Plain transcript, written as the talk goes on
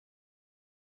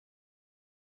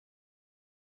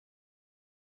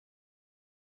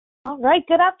All right.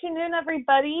 Good afternoon,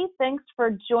 everybody. Thanks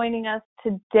for joining us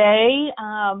today.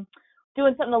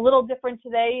 Doing something a little different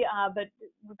today, but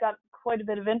we've got quite a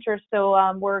bit of interest, so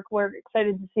we're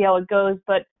excited to see how it goes.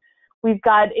 But we've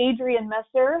got Adrian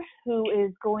Messer, who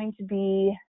is going to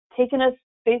be taking us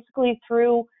basically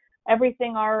through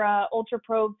everything our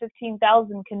Ultraprobe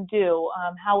 15,000 can do,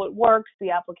 how it works, the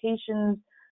applications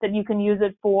that you can use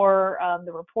it for,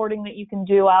 the reporting that you can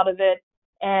do out of it.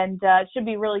 And it should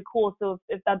be really cool. So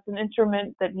if that's an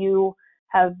instrument that you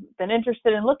have been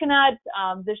interested in looking at,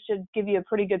 this should give you a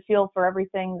pretty good feel for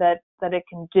everything that it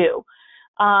can do.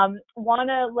 Want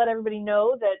to let everybody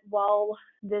know that while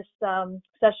this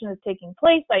session is taking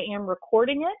place, I am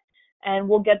recording it, and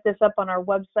we'll get this up on our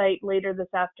website later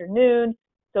this afternoon.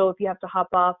 So if you have to hop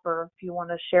off or if you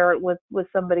want to share it with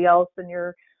somebody else in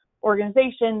your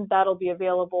organization, that'll be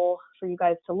available for you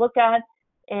guys to look at.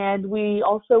 And we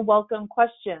also welcome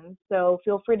questions, so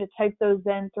feel free to type those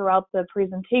in throughout the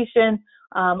presentation.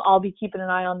 I'll be keeping an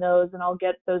eye on those, and I'll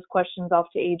get those questions off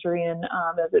to Adrian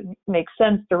as it makes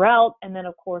sense throughout. And then,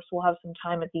 of course, we'll have some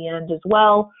time at the end as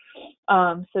well.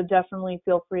 So definitely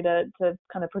feel free to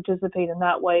kind of participate in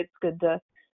that way. It's good to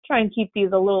try and keep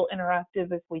these a little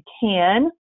interactive if we can.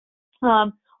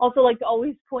 Also like to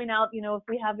always point out, if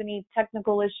we have any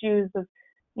technical issues,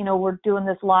 we're doing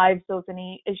this live, so if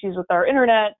any issues with our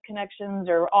internet connections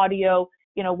or audio,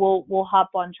 we'll hop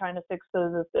on trying to fix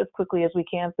those as quickly as we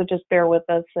can. So just bear with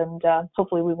us, and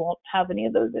hopefully we won't have any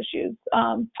of those issues.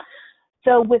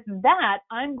 So with that,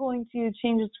 I'm going to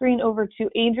change the screen over to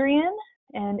Adrian,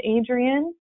 and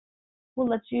Adrian, we'll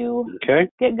let you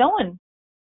get going.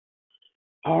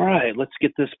 All right, let's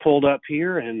get this pulled up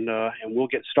here, and we'll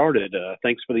get started.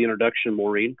 Thanks for the introduction,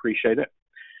 Maureen. Appreciate it.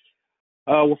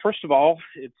 Well, first of all,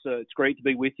 it's great to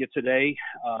be with you today.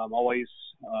 Always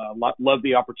love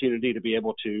the opportunity to be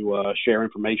able to share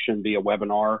information via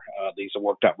webinar. These have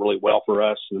worked out really well for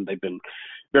us, and they've been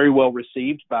very well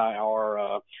received by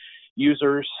our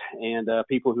users and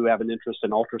people who have an interest in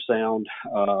ultrasound.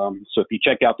 So if you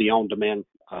check out the on-demand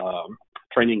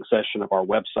training section of our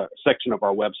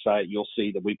website, you'll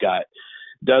see that we've got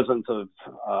dozens of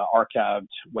archived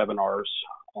webinars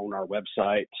on our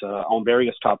website on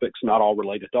various topics, not all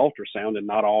related to ultrasound and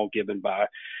not all given by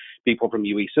people from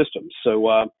UE Systems.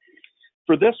 So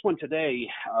for this one today,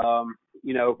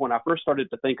 when I first started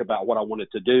to think about what I wanted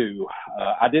to do,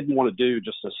 I didn't want to do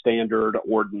just a standard,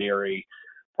 ordinary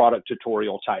product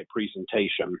tutorial type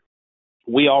presentation.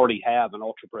 We already have an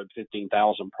Ultraprobe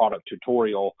 15,000 product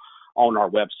tutorial on our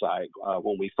website.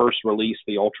 When we first released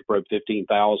the Ultraprobe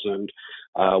 15,000,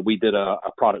 we did a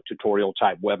product tutorial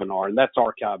type webinar, and that's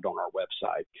archived on our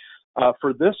website.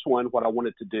 For this one, what I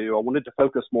wanted to do, I wanted to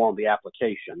focus more on the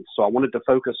application. So I wanted to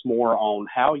focus more on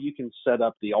how you can set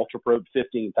up the Ultraprobe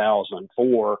 15,000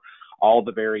 for all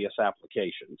the various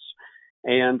applications.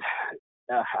 And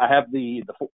I have the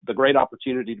great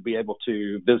opportunity to be able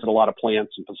to visit a lot of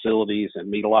plants and facilities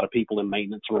and meet a lot of people in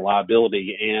maintenance and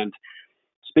reliability. And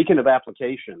speaking of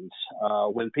applications,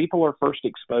 when people are first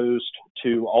exposed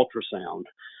to ultrasound,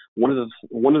 one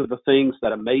of the things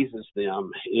that amazes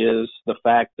them is the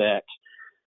fact that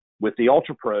with the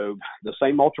Ultraprobe, the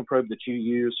same Ultraprobe that you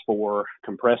use for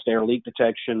compressed air leak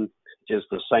detection is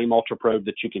the same Ultraprobe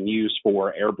that you can use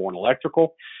for airborne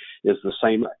electrical, is the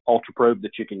same Ultraprobe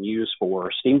that you can use for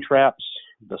steam traps,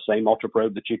 the same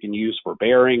Ultraprobe that you can use for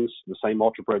bearings, the same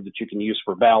Ultraprobe that you can use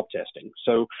for valve testing.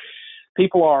 So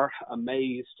people are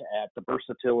amazed at the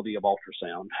versatility of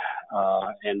ultrasound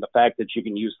and the fact that you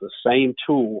can use the same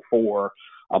tool for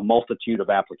a multitude of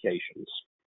applications.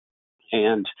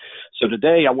 And so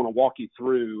today I want to walk you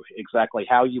through exactly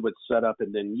how you would set up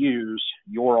and then use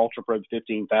your Ultraprobe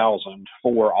 15,000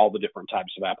 for all the different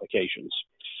types of applications.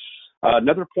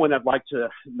 Another point I'd like to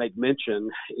make mention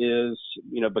is,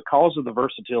 because of the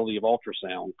versatility of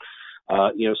ultrasound,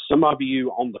 some of you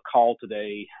on the call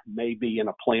today may be in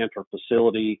a plant or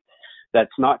facility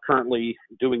that's not currently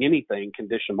doing anything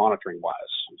condition monitoring wise.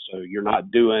 So you're not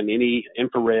doing any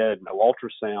infrared, no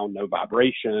ultrasound, no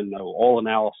vibration, no oil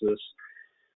analysis.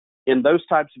 In those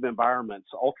types of environments,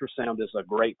 ultrasound is a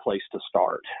great place to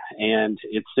start. And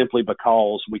it's simply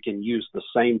because we can use the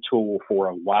same tool for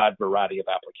a wide variety of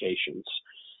applications.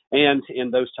 And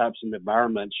in those types of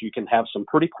environments, you can have some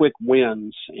pretty quick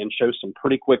wins and show some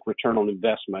pretty quick return on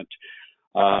investment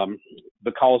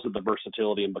because of the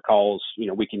versatility and because,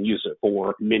 we can use it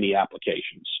for many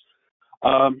applications.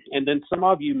 And then some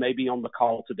of you may be on the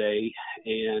call today,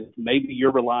 and maybe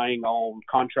you're relying on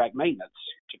contract maintenance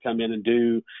to come in and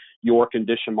do your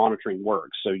condition monitoring work.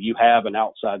 So you have an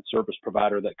outside service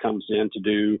provider that comes in to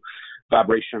do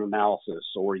vibration analysis,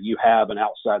 or you have an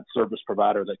outside service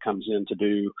provider that comes in to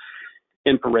do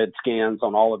infrared scans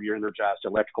on all of your energized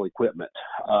electrical equipment.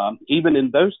 Even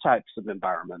in those types of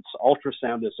environments,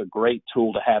 ultrasound is a great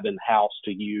tool to have in-house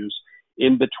to use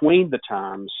in between the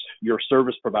times your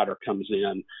service provider comes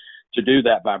in to do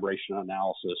that vibration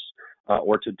analysis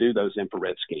or to do those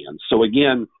infrared scans. So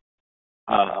again,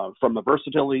 from a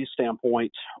versatility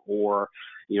standpoint, or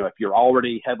if you're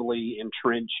already heavily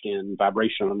entrenched in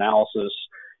vibration analysis,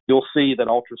 you'll see that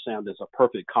ultrasound is a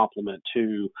perfect complement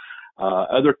to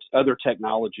other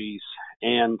technologies,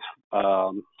 and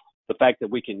the fact that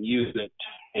we can use it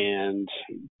and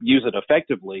use it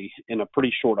effectively in a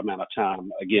pretty short amount of time.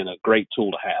 Again, a great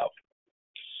tool to have.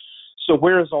 So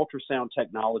where is ultrasound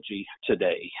technology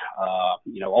today?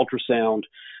 Ultrasound,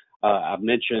 I've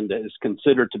mentioned, is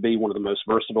considered to be one of the most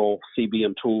versatile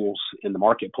CBM tools in the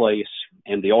marketplace,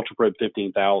 and the UltraProbe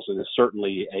 15,000 is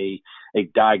certainly a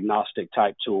diagnostic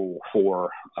type tool for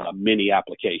many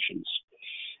applications.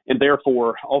 And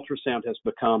therefore, ultrasound has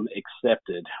become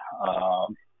accepted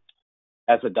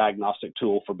as a diagnostic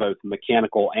tool for both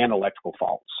mechanical and electrical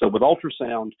faults. So with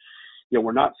ultrasound,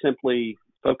 we're not simply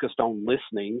focused on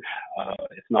listening.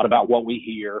 It's not about what we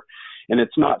hear, and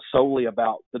it's not solely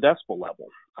about the decibel level.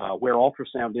 Where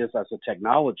ultrasound is as a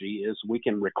technology is we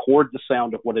can record the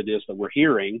sound of what it is that we're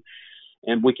hearing,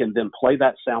 and we can then play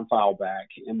that sound file back,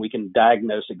 and we can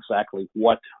diagnose exactly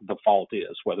what the fault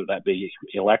is, whether that be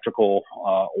electrical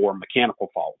or mechanical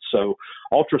fault. So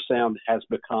ultrasound has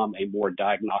become a more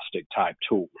diagnostic type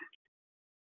tool.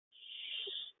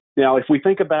 Now, if we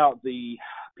think about the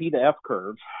P to F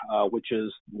curve, which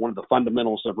is one of the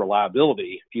fundamentals of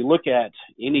reliability, if you look at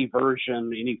any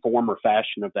version, any form or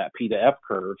fashion of that P to F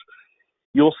curve,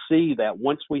 you'll see that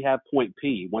once we have point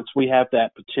P, once we have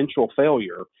that potential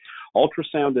failure,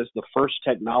 ultrasound is the first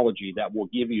technology that will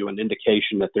give you an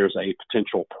indication that there's a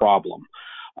potential problem.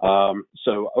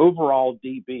 So overall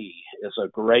dB is a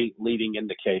great leading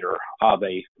indicator of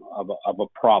a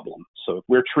problem. So if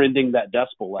we're trending that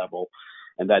decibel level,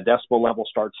 and that decibel level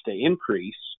starts to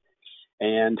increase,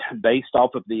 and based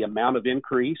off of the amount of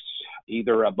increase,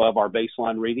 either above our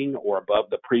baseline reading or above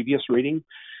the previous reading,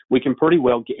 we can pretty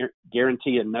well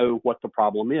guarantee and know what the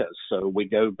problem is. So we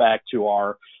go back to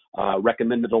our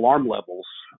recommended alarm levels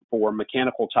for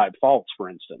mechanical type faults, for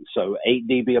instance. So 8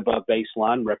 dB above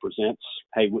baseline represents,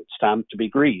 hey, it's time to be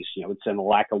greased. It's in a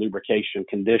lack of lubrication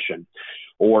condition.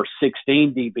 Or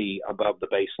 16 dB above the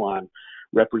baseline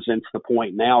represents the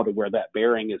point now to where that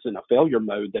bearing is in a failure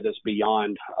mode that is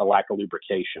beyond a lack of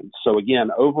lubrication. So again,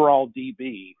 overall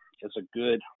dB is a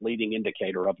good leading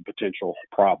indicator of a potential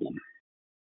problem.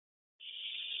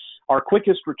 Our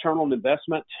quickest return on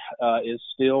investment is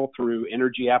still through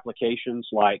energy applications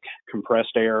like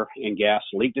compressed air and gas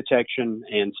leak detection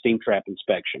and steam trap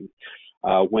inspection.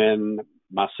 When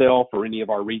myself or any of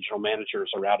our regional managers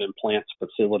are out in plants,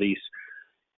 facilities,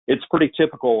 it's pretty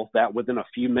typical that within a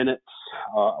few minutes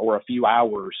or a few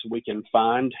hours, we can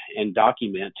find and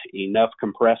document enough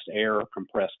compressed air or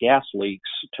compressed gas leaks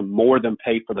to more than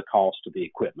pay for the cost of the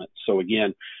equipment. So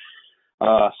again,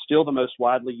 still the most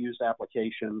widely used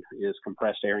application is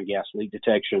compressed air and gas leak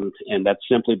detection, and that's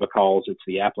simply because it's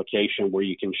the application where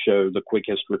you can show the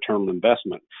quickest return on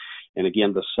investment. And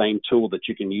again, the same tool that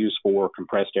you can use for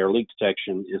compressed air leak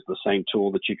detection is the same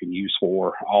tool that you can use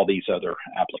for all these other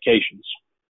applications.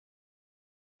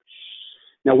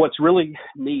 Now, what's really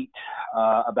neat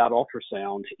about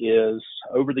ultrasound is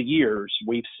over the years,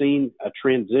 we've seen a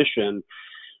transition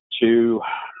to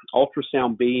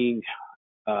ultrasound being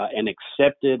an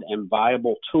accepted and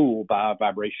viable tool by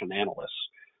vibration analysts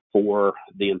for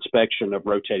the inspection of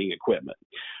rotating equipment.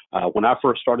 When I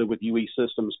first started with UE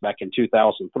Systems back in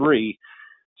 2003,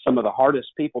 some of the hardest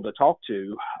people to talk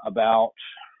to about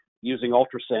using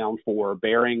ultrasound for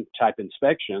bearing type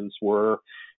inspections were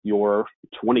your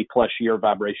 20-plus year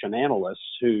vibration analysts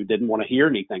who didn't want to hear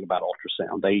anything about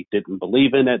ultrasound. They didn't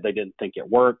believe in it. They didn't think it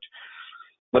worked.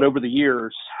 But over the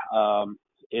years,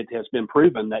 it has been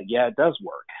proven that, yeah, it does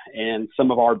work. And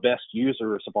some of our best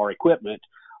users of our equipment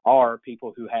are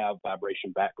people who have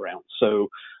vibration backgrounds. So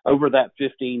over that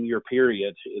 15-year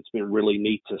period, it's been really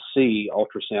neat to see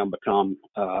ultrasound become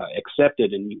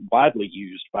accepted and widely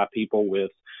used by people with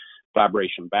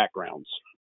vibration backgrounds.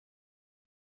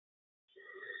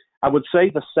 I would say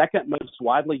the second most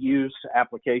widely used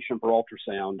application for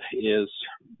ultrasound is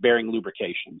bearing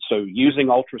lubrication. So using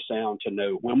ultrasound to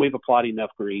know when we've applied enough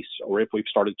grease or if we've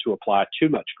started to apply too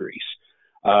much grease.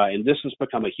 And this has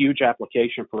become a huge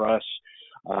application for us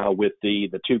with the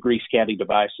two grease caddy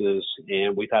devices.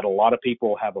 And we've had a lot of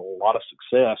people have a lot of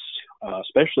success,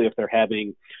 especially if they're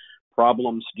having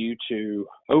problems due to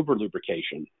over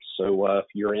lubrication. So if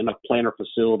you're in a planter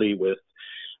facility with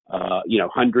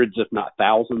hundreds, if not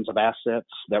thousands of assets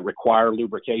that require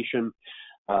lubrication,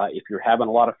 if you're having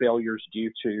a lot of failures due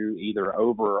to either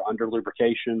over or under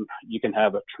lubrication, you can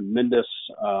have a tremendous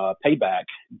payback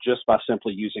just by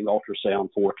simply using ultrasound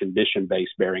for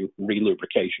condition-based bearing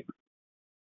relubrication.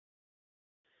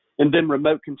 And then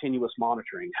remote continuous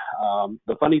monitoring.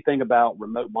 The funny thing about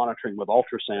remote monitoring with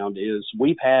ultrasound is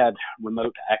we've had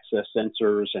remote access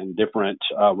sensors and different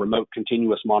remote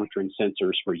continuous monitoring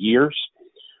sensors for years,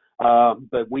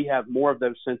 but we have more of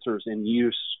those sensors in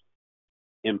use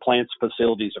in plants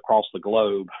facilities across the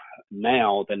globe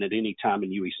now than at any time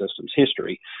in UE Systems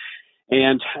history.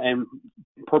 And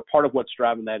part of what's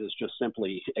driving that is just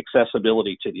simply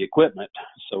accessibility to the equipment.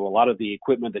 So a lot of the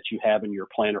equipment that you have in your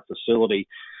planter facility,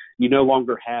 you no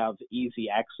longer have easy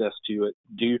access to it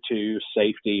due to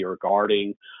safety or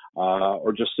guarding,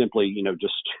 or just simply,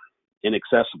 just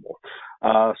inaccessible.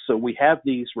 So we have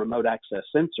these remote access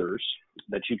sensors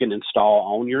that you can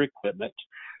install on your equipment.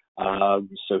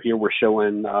 So here we're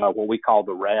showing what we call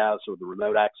the RAS, or the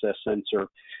remote access sensor.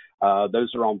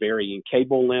 Those are on varying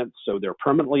cable lengths, so they're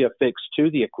permanently affixed to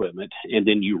the equipment, and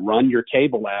then you run your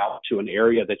cable out to an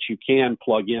area that you can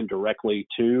plug in directly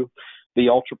to the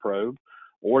ultraprobe,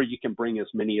 or you can bring as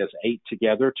many as 8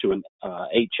 together to an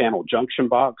 8-channel junction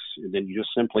box, and then you just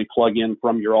simply plug in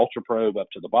from your ultraprobe up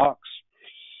to the box.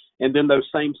 And then those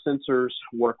same sensors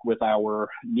work with our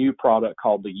new product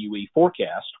called the UE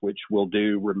Forecast, which will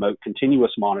do remote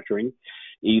continuous monitoring,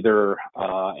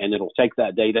 and it'll take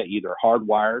that data either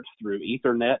hardwired through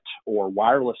Ethernet or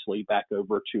wirelessly back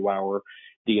over to our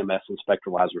DMS and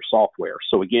Spectralizer software.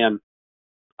 So again,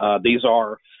 these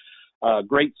are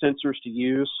great sensors to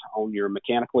use on your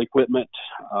mechanical equipment.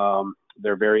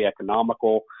 They're very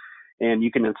economical, and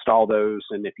you can install those.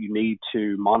 And if you need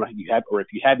to monitor, if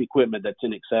you have equipment that's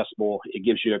inaccessible, it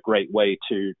gives you a great way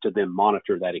to then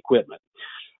monitor that equipment.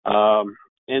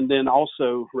 And then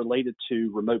also related to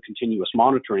remote continuous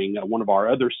monitoring, one of our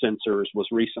other sensors was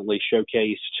recently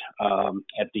showcased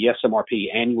at the SMRP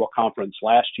annual conference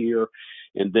last year,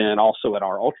 and then also at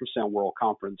our Ultrasound World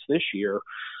Conference this year,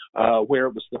 where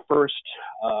it was the first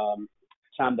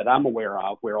time that I'm aware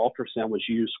of where ultrasound was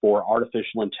used for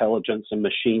artificial intelligence and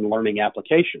machine learning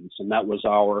applications. And that was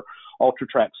our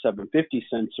UltraTrack 750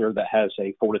 sensor that has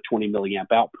a 4 to 20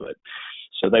 milliamp output.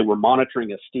 So they were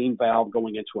monitoring a steam valve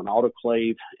going into an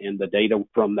autoclave, and the data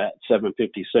from that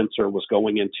 750 sensor was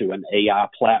going into an AI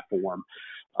platform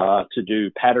to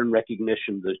do pattern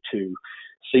recognition to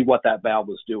see what that valve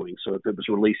was doing. So if it was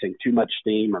releasing too much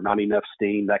steam or not enough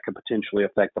steam, that could potentially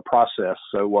affect the process.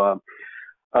 So,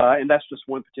 and that's just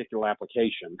one particular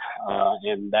application.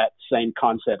 And that same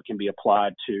concept can be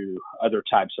applied to other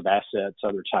types of assets,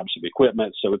 other types of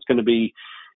equipment. So it's going to be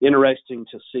interesting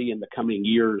to see in the coming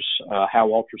years how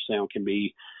ultrasound can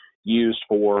be used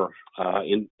for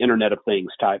Internet of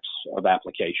Things types of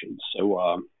applications.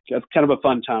 So it's kind of a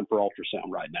fun time for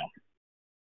ultrasound right now.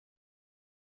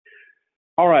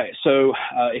 All right, so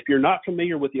if you're not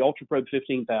familiar with the UltraProbe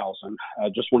 15,000, I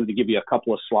just wanted to give you a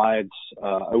couple of slides,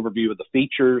 overview of the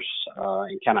features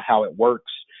and kind of how it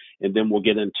works, and then we'll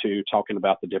get into talking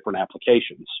about the different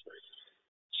applications.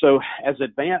 So as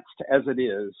advanced as it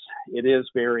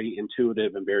is very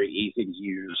intuitive and very easy to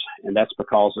use, and that's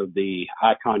because of the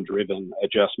icon-driven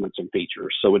adjustments and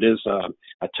features. So it is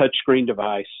a touchscreen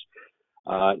device,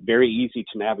 very easy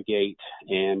to navigate,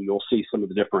 and you'll see some of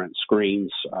the different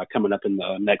screens coming up in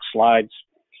the next slides.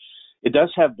 It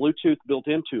does have Bluetooth built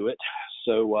into it,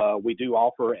 so we do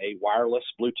offer a wireless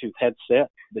Bluetooth headset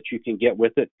that you can get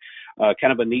with it.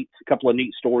 Kind of a couple of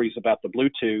neat stories about the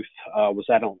Bluetooth. Was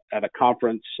at a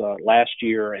conference last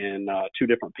year, and 2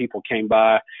 different people came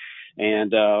by,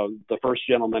 and the first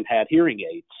gentleman had hearing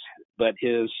aids, but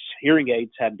his hearing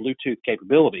aids had Bluetooth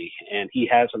capability, and he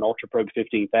has an UltraProbe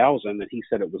 15,000, and he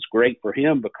said it was great for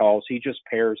him because he just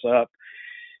pairs up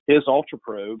his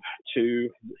UltraProbe to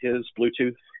his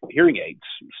Bluetooth hearing aids.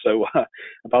 So I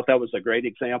thought that was a great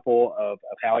example of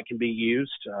how it can be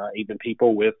used, even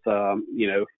people with,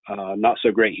 not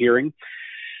so great hearing.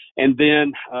 And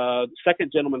then the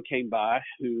second gentleman came by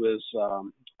who is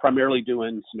primarily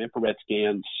doing some infrared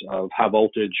scans of high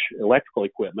voltage electrical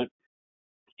equipment.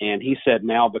 And he said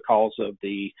now, because of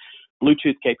the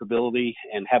Bluetooth capability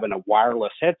and having a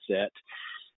wireless headset,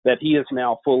 that he is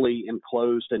now fully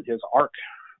enclosed in his arc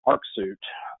suit,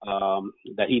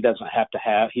 that he doesn't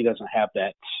have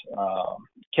that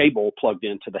cable plugged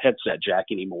into the headset jack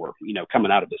anymore,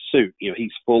 coming out of his suit.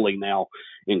 He's fully now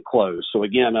enclosed. So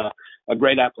again, a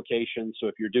great application. So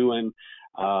if you're doing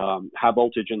high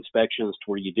voltage inspections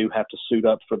to where you do have to suit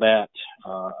up for that,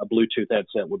 a Bluetooth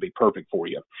headset would be perfect for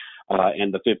you.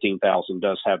 And the 15,000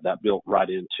 does have that built right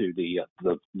into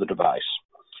the device.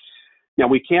 Now,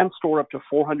 we can store up to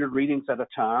 400 readings at a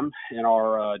time, and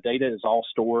our data is all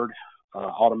stored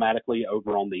automatically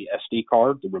over on the SD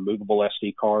card, the removable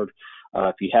SD card.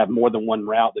 If you have more than one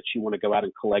route that you want to go out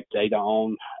and collect data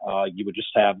on, you would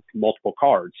just have multiple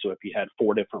cards. So if you had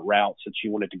 4 different routes that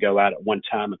you wanted to go out at one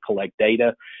time and collect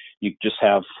data, you just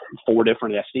have 4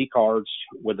 different SD cards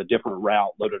with a different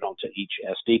route loaded onto each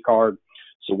SD card.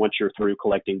 So once you're through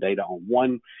collecting data on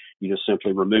one, you just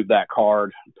simply remove that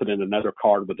card, put in another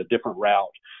card with a different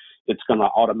route. It's going to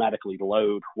automatically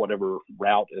load whatever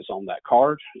route is on that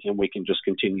card, and we can just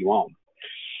continue on.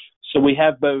 So we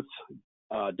have both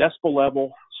decibel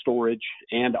level storage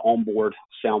and onboard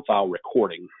sound file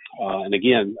recording. And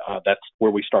again, that's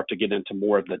where we start to get into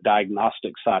more of the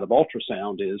diagnostic side of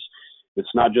ultrasound. Is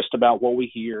it's not just about what we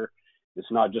hear,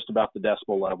 it's not just about the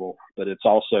decibel level, but it's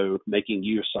also making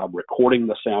use of recording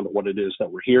the sound of what it is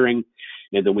that we're hearing,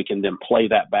 and then we can then play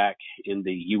that back in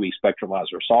the UE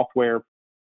Spectralizer software.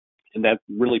 And that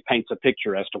really paints a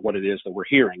picture as to what it is that we're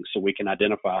hearing. So we can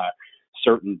identify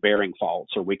certain bearing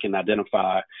faults, or we can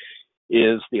identify,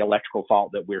 is the electrical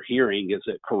fault that we're hearing, is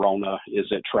it corona,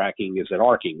 is it tracking, is it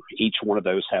arcing? Each one of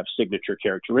those have signature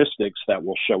characteristics that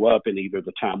will show up in either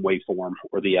the time waveform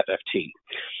or the FFT.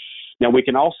 Now, we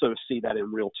can also see that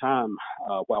in real time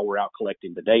while we're out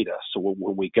collecting the data. So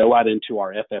when we go out into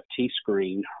our FFT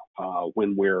screen,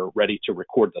 when we're ready to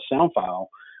record the sound file,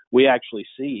 we actually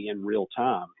see in real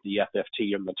time the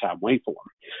FFT and the time waveform.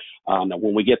 Now,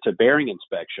 when we get to bearing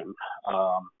inspection,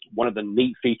 one of the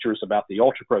neat features about the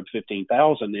UltraProbe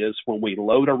 15,000 is when we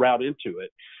load a route into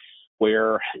it,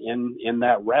 where in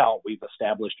that route we've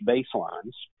established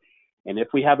baselines, and if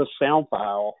we have a sound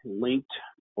file linked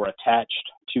or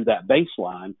attached to that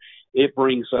baseline, it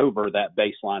brings over that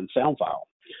baseline sound file.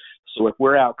 So if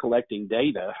we're out collecting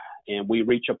data and we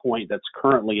reach a point that's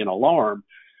currently an alarm,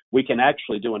 we can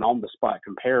actually do an on-the-spot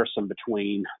comparison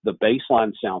between the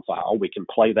baseline sound file. We can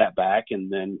play that back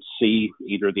and then see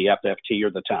either the FFT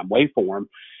or the time waveform,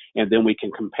 and then we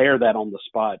can compare that on the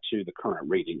spot to the current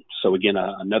reading. So again,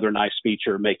 another nice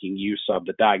feature, making use of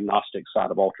the diagnostic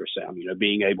side of ultrasound,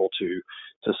 being able to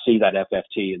see that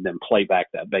FFT and then play back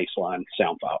that baseline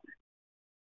sound file.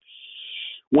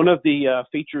 One of the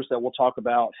features that we'll talk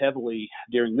about heavily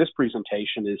during this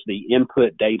presentation is the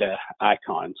input data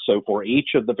icon. So for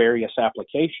each of the various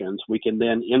applications, we can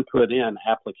then input in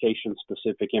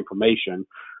application-specific information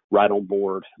right on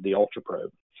board the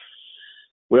UltraProbe.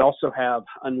 We also have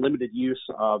unlimited use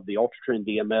of the UltraTrend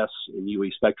DMS and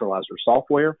UE Spectralizer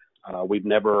software. We've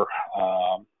never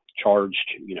charged,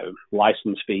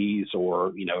 license fees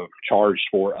or, charged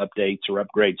for updates or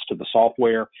upgrades to the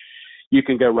software. You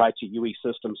can go right to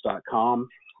uesystems.com,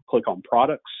 click on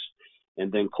products, and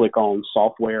then click on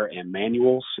software and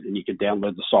manuals, and you can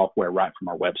download the software right from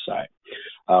our website.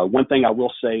 One thing I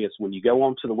will say is when you go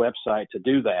onto the website to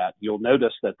do that, you'll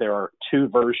notice that there are 2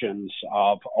 versions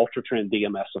of UltraTrend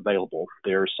DMS available.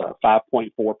 There's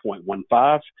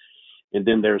 5.4.15, and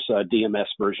then there's DMS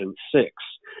version 6.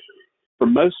 For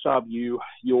most of you,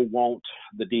 you'll want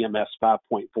the DMS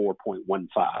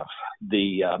 5.4.15.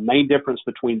 The main difference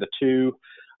between the two,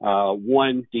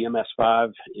 one, DMS 5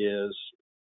 is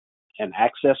an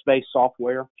access-based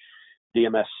software.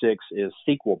 DMS 6 is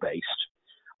SQL-based.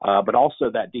 But also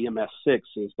that DMS 6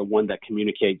 is the one that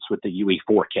communicates with the UE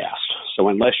forecast. So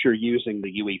unless you're using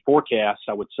the UE forecast,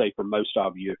 I would say for most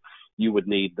of you, you would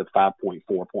need the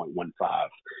 5.4.15.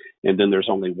 And then there's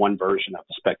only one version of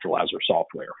the Spectralizer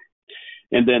software.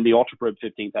 And then the UltraProbe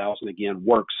 15,000, again,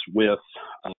 works with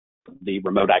the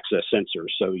remote access sensor.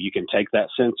 So you can take that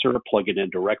sensor, plug it in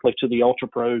directly to the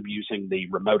UltraProbe using the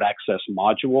remote access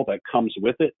module that comes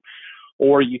with it,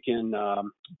 or you can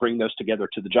bring those together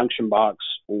to the junction box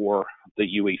or the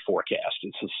UE forecast.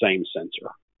 It's the same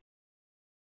sensor.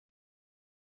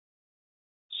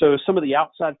 So some of the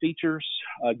outside features,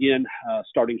 again,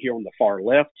 starting here on the far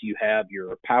left, you have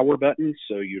your power button.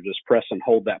 So you just press and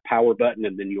hold that power button,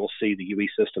 and then you'll see the UE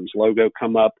Systems logo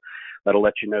come up. That'll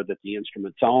let you know that the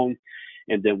instrument's on.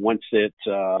 And then once it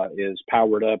is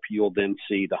powered up, you'll then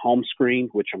see the home screen,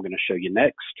 which I'm going to show you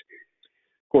next.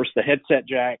 Of course, the headset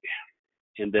jack,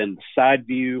 and then the side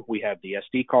view, we have the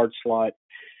SD card slot,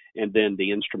 and then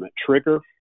the instrument trigger.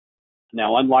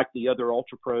 Now, unlike the other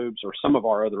ultraprobes or some of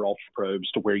our other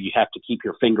ultraprobes to where you have to keep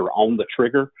your finger on the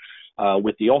trigger,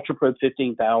 with the Ultraprobe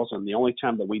 15,000, the only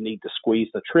time that we need to squeeze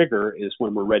the trigger is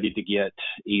when we're ready to get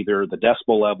either the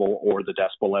decibel level or the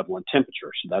decibel level and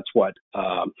temperature. So that's what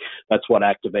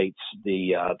activates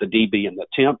the dB and the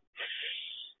temp.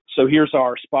 So here's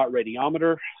our spot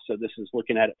radiometer. So this is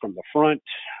looking at it from the front.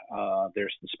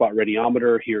 There's the spot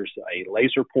radiometer. Here's a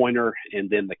laser pointer, and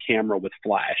then the camera with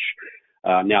flash.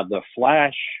 Now the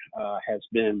flash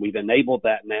we've enabled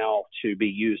that now to be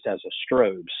used as a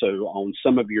strobe. So on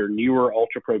some of your newer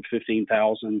Ultraprobe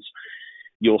 15,000s,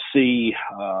 you'll see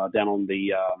down on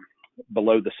the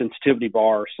below the sensitivity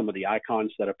bar, some of the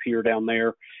icons that appear down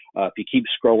there. If you keep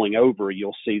scrolling over,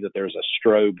 you'll see that there's a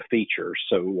strobe feature.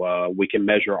 So we can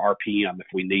measure RPM if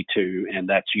we need to, and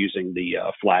that's using the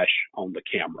flash on the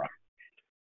camera.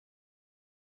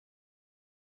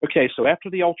 Okay, so after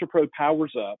the Ultraprobe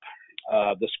powers up,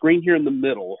 the screen here in the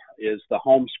middle is the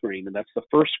home screen, and that's the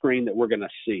first screen that we're going to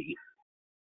see.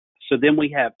 So then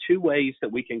we have two ways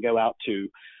that we can go out to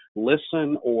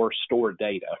listen or store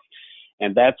data,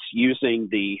 and that's using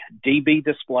the dB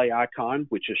display icon,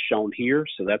 which is shown here.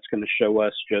 So that's going to show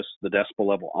us just the decibel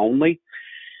level only.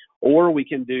 Or we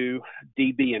can do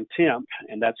dB and temp,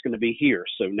 and that's going to be here.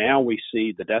 So now we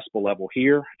see the decibel level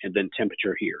here and then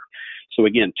temperature here. So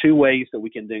again, two ways that we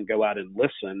can then go out and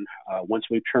listen once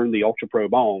we've turned the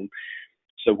Ultraprobe on.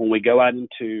 So when we go out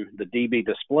into the dB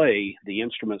display, the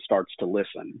instrument starts to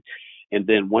listen. And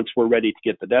then once we're ready to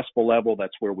get the decibel level,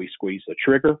 that's where we squeeze the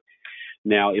trigger.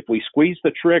 Now, if we squeeze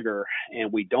the trigger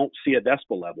and we don't see a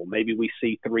decibel level, maybe we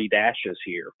see 3 dashes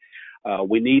here,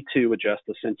 we need to adjust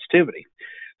the sensitivity.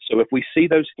 So if we see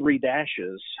those 3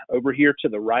 dashes over here to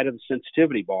the right of the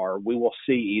sensitivity bar, we will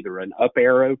see either an up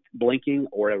arrow blinking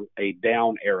or a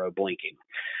down arrow blinking.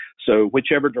 So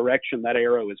whichever direction that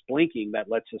arrow is blinking, that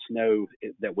lets us know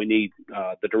that we need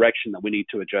the direction that we need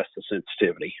to adjust the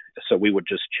sensitivity. So we would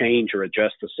just change or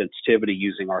adjust the sensitivity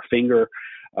using our finger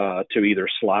to either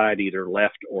slide either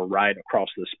left or right across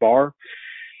this bar.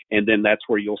 And then that's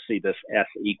where you'll see this S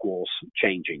equals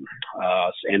changing.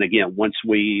 And again, once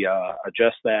we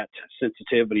adjust that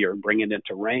sensitivity or bring it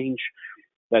into range,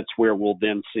 that's where we'll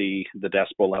then see the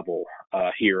decibel level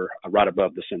here right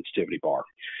above the sensitivity bar.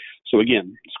 So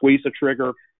again, squeeze the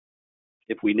trigger.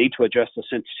 If we need to adjust the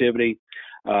sensitivity,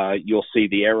 you'll see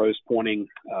the arrows pointing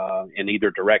in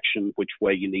either direction, which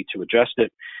way you need to adjust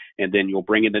it. And then you'll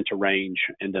bring it into range,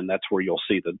 and then that's where you'll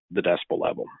see the decibel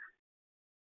level.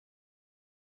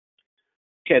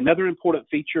 Okay, another important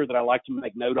feature that I like to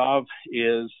make note of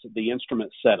is the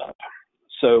instrument setup.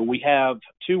 So we have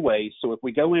two ways. So if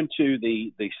we go into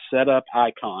the setup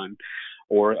icon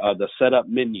or the setup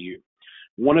menu,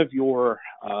 one of your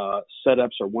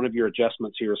setups or one of your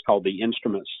adjustments here is called the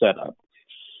instrument setup.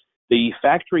 The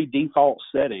factory default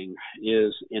setting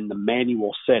is in the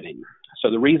manual setting.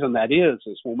 So the reason that is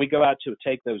when we go out to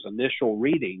take those initial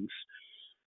readings,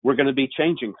 we're going to be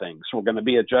changing things. We're going to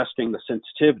be adjusting the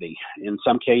sensitivity. In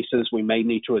some cases, we may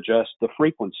need to adjust the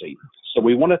frequency. So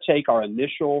we want to take our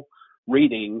initial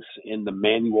readings in the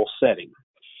manual setting.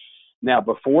 Now,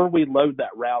 before we load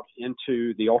that route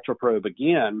into the Ultraprobe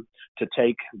again to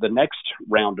take the next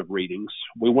round of readings,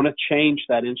 we want to change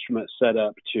that instrument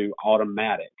setup to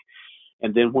automatic.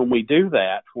 And then when we do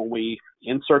that, when we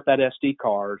insert that SD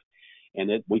card and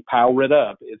we power it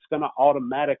up, it's going to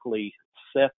automatically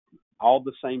set all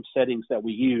the same settings that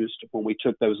we used when we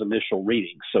took those initial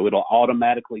readings. So it'll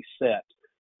automatically set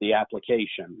the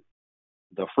application,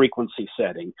 the frequency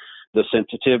setting, the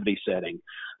sensitivity setting,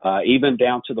 even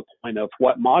down to the point of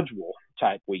what module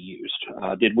type we used.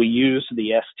 Did we use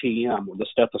the STM or the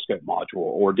stethoscope module,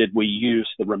 or did we use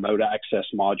the remote access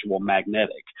module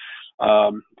magnetic?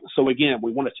 So again,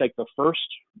 we want to take the first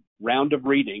round of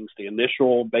readings, the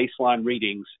initial baseline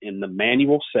readings in the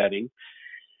manual setting.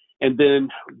 And then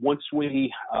once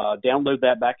we download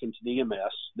that back into the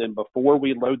EMS, then before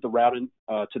we load the route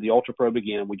to the Ultraprobe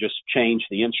again, we just change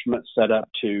the instrument setup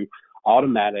to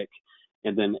automatic,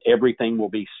 and then everything will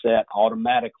be set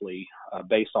automatically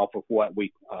based off of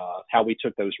how we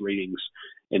took those readings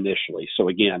initially. So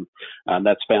again,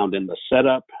 that's found in the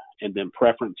setup, and then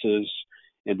preferences,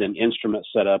 and then instrument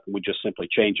setup. We just simply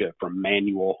change it from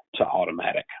manual to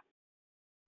automatic.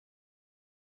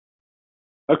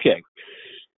 Okay.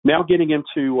 Now getting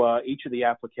into each of the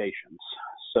applications.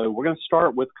 So we're going to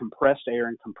start with compressed air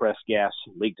and compressed gas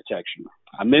leak detection.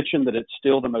 I mentioned that it's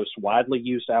still the most widely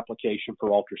used application for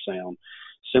ultrasound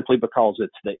simply because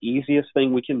it's the easiest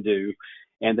thing we can do,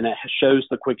 and then it shows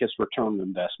the quickest return on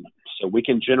investment. So we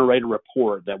can generate a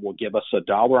report that will give us a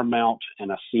dollar amount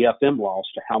and a CFM loss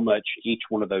to how much each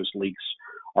one of those leaks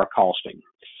are costing.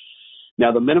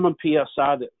 Now, the minimum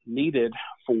PSI that needed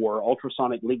for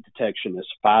ultrasonic leak detection is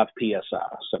 5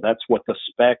 PSI. So that's what the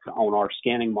spec on our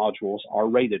scanning modules are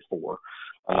rated for,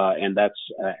 and that's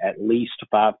at least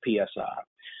 5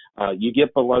 PSI. You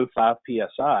get below 5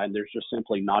 PSI, and there's just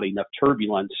simply not enough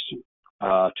turbulence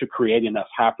to create enough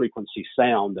high-frequency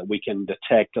sound that we can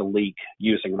detect a leak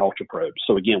using an ultraprobe.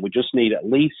 So again, we just need at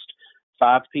least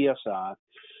 5 PSI.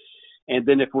 And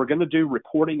then if we're going to do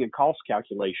reporting and cost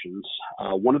calculations,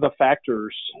 one of the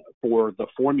factors for the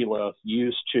formula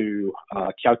used to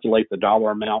calculate the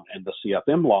dollar amount and the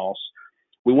CFM loss,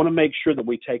 we want to make sure that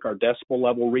we take our decibel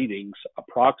level readings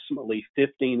approximately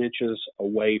 15 inches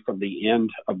away from the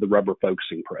end of the rubber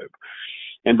focusing probe.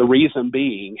 And the reason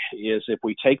being is if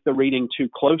we take the reading too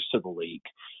close to the leak,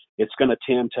 it's going to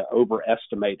tend to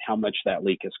overestimate how much that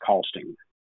leak is costing.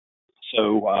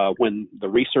 So when the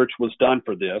research was done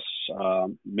for this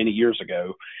many years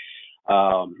ago,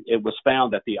 it was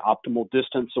found that the optimal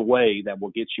distance away that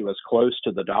will get you as close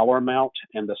to the dollar amount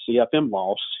and the CFM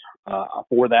loss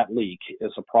for that leak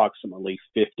is approximately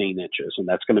 15 inches, and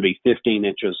that's going to be 15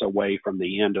 inches away from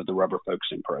the end of the rubber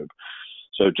focusing probe.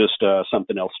 So just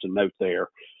something else to note there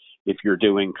if you're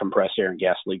doing compressed air and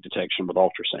gas leak detection with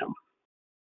ultrasound.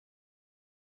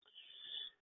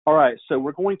 All right, so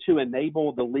we're going to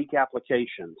enable the leak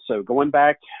application. So going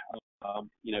back,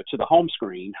 to the home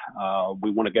screen,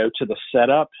 we want to go to the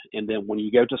setup, and then when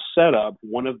you go to setup,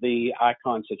 one of the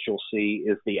icons that you'll see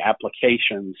is the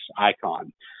applications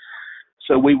icon.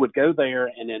 So we would go there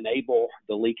and enable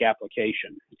the leak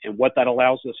application. And what that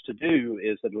allows us to do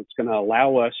is that it's going to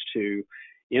allow us to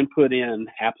input in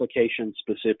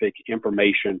application-specific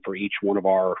information for each one of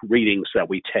our readings that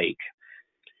we take.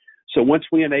 So once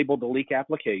we enable the leak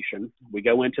application, we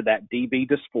go into that DV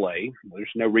display.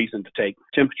 There's no reason to take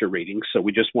temperature readings, so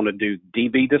we just want to do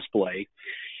DV display.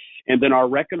 And then our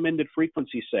recommended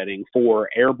frequency setting for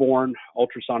airborne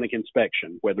ultrasonic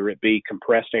inspection, whether it be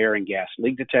compressed air and gas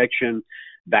leak detection,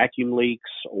 vacuum leaks,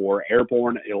 or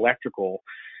airborne electrical,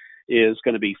 is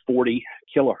going to be 40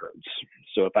 kilohertz.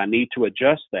 So if I need to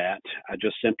adjust that, I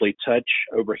just simply touch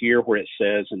over here where it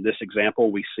says, in this example,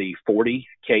 we see 40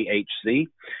 kHz.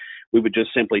 We would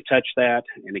just simply touch that,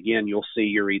 and again, you'll see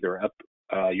your up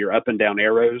and down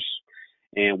arrows,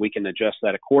 and we can adjust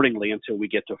that accordingly until we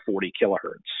get to 40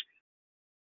 kilohertz.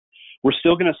 We're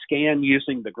still going to scan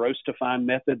using the gross to fine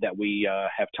method that we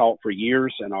have taught for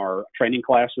years in our training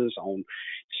classes on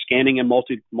scanning in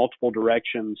multiple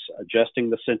directions, adjusting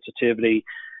the sensitivity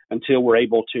until we're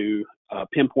able to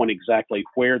pinpoint exactly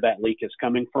where that leak is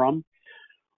coming from.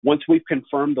 Once we've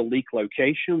confirmed the leak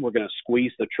location, we're going to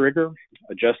squeeze the trigger,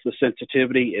 adjust the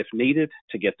sensitivity if needed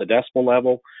to get the decibel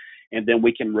level, and then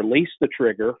we can release the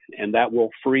trigger, and that will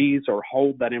freeze or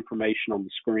hold that information on the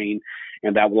screen,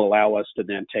 and that will allow us to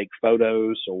then take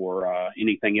photos or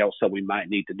anything else that we might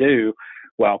need to do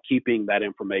while keeping that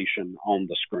information on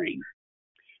the screen.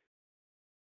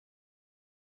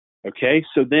 Okay,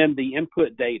 so then the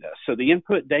input data. So the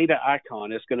input data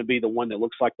icon is going to be the one that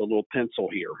looks like the little pencil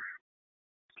here.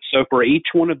 So for each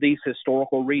one of these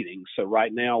historical readings, so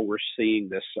right now we're seeing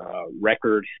this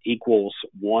record equals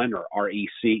 1 or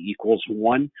REC equals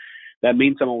 1. That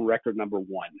means I'm on record number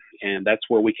 1, and that's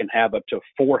where we can have up to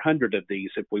 400 of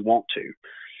these if we want to.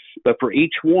 But for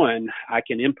each one, I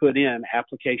can input in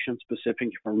application-specific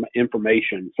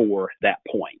information for that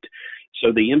point.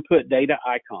 So the input data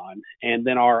icon, and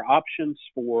then our options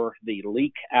for the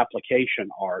leak application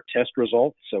are test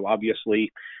results. So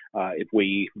obviously, if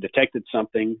we detected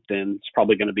something, then it's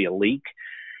probably going to be a leak.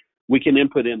 We can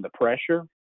input in the pressure.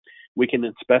 We can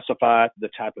then specify the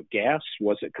type of gas.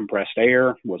 Was it compressed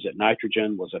air? Was it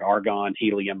nitrogen? Was it argon,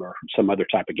 helium, or some other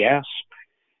type of gas?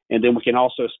 And then we can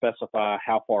also specify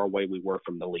how far away we were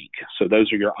from the leak. So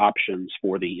those are your options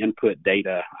for the input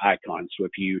data icon. So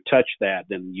if you touch that,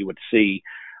 then you would see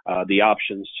the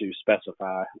options to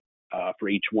specify for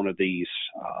each one of these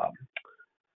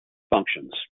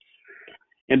functions.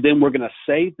 And then we're going to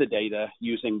save the data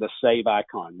using the save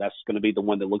icon. That's going to be the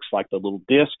one that looks like the little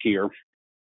disk here.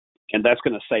 And that's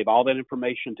going to save all that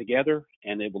information together,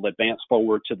 and it will advance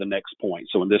forward to the next point.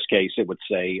 So in this case, it would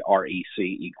say REC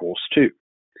equals 2.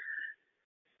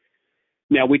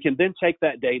 Now, we can then take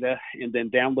that data and then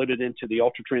download it into the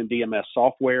UltraTrend DMS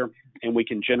software, and we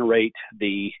can generate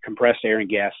the compressed air and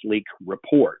gas leak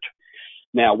report.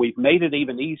 Now, we've made it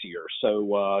even easier.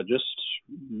 So just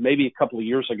maybe a couple of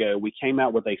years ago, we came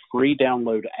out with a free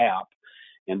download app,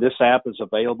 and this app is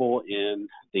available in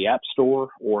the App Store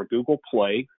or Google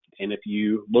Play. And if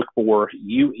you look for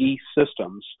UE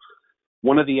Systems,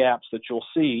 one of the apps that you'll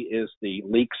see is the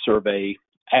Leak Survey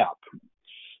app.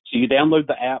 So you download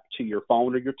the app to your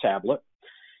phone or your tablet,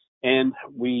 and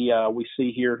we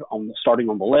see here starting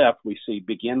on the left, we see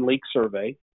begin leak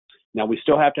survey. Now we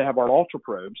still have to have our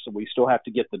ultraprobe, so we still have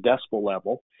to get the decibel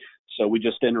level. So we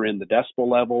just enter in the decibel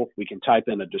level. We can type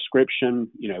in a description,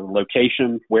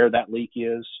 location, where that leak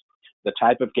is, the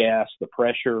type of gas, the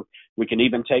pressure. We can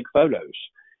even take photos.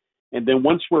 And then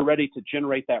once we're ready to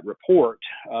generate that report,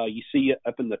 you see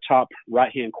up in the top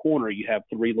right-hand corner, you have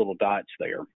 3 little dots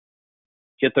there.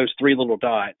 Hit those 3 little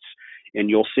dots, and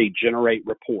you'll see Generate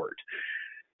Report.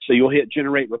 So you'll hit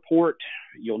Generate Report.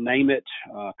 You'll name it,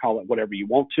 call it whatever you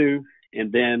want to.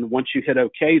 And then once you hit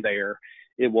OK there,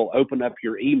 it will open up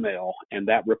your email, and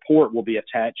that report will be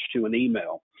attached to an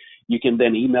email. You can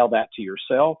then email that to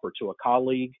yourself or to a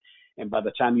colleague. And by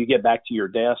the time you get back to your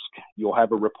desk, you'll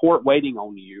have a report waiting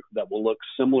on you that will look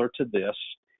similar to this.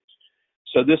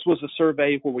 So this was a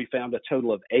survey where we found a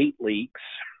total of 8 leaks,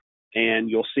 and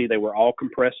you'll see they were all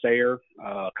compressed air.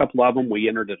 A couple of them, we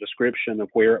entered a description of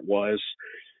where it was.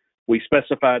 We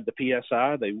specified the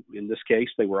PSI. In this case,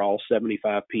 they were all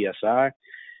 75 PSI.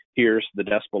 Here's the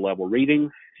decibel level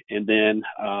reading. And then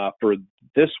for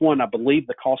this one, I believe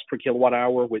the cost per kilowatt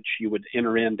hour, which you would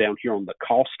enter in down here on the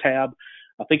cost tab,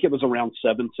 I think it was around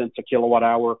 7 cents a kilowatt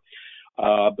hour.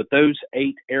 But those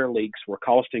 8 air leaks were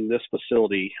costing this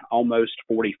facility almost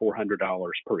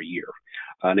 $4,400 per year.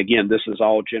 And again, this is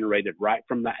all generated right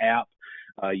from the app.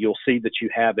 You'll see that you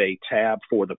have a tab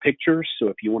for the pictures. So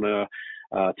if you want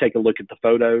to take a look at the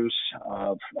photos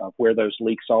of where those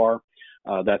leaks are,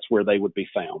 that's where they would be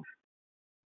found.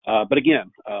 But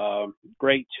again,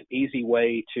 great, easy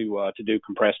way to do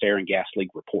compressed air and gas leak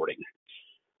reporting.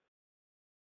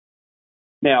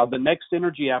 Now, the next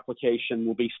energy application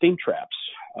will be steam traps.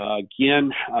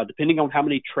 Again, depending on how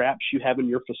many traps you have in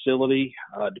your facility,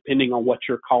 depending on what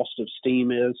your cost of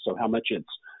steam is, so how much it's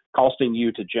costing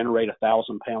you to generate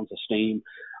 1,000 pounds of steam,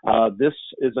 this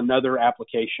is another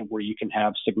application where you can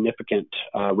have significant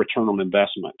return on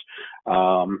investment.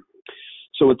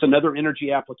 So it's another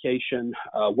energy application.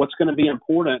 What's going to be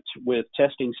important with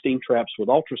testing steam traps with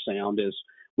ultrasound is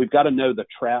we've got to know the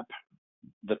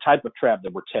type of trap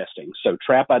that we're testing. So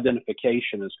trap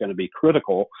identification is going to be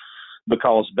critical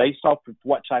because based off of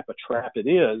what type of trap it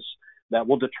is, that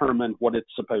will determine what it's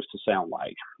supposed to sound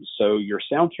like. So your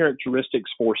sound characteristics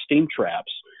for steam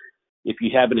traps, if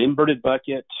you have an inverted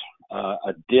bucket,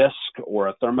 a disc, or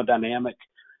a thermodynamic,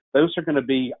 those are going to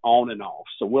be on and off.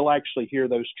 So we'll actually hear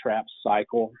those traps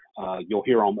cycle. You'll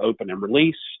hear them open and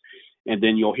release, and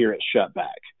then you'll hear it shut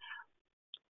back.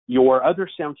 Your other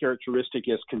sound characteristic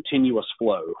is continuous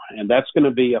flow, and that's going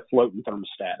to be a floating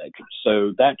thermostatic.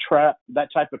 So that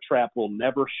type of trap will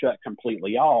never shut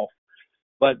completely off,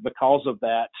 but because of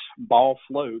that ball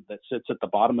float that sits at the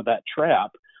bottom of that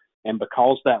trap, and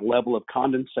because that level of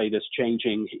condensate is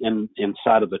changing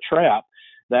inside of the trap,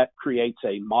 that creates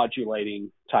a modulating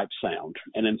type sound.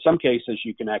 And in some cases,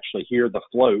 you can actually hear the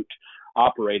float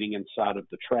operating inside of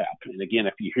the trap. And again,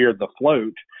 if you hear the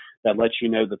float, that lets you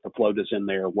know that the float is in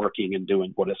there working and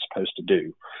doing what it's supposed to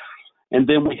do. And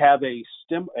then we have a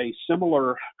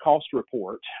similar cost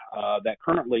report that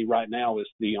currently right now is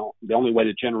the only way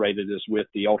to generate it is with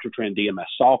the Ultratrend DMS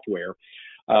software,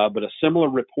 but a similar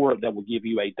report that will give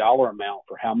you a dollar amount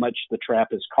for how much the trap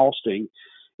is costing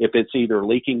if it's either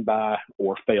leaking by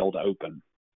or failed open.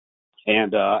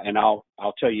 And I'll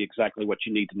tell you exactly what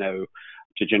you need to know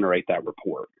to generate that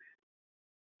report.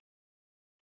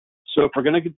 So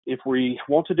if we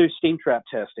want to do steam trap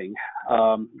testing,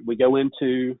 we go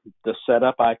into the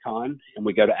setup icon and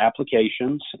we go to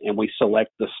applications and we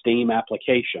select the steam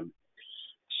application.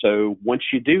 So once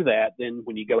you do that, then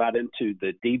when you go out into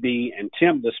the dB and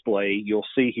temp display, you'll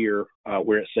see here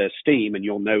where it says steam, and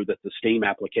you'll know that the steam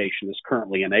application is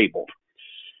currently enabled.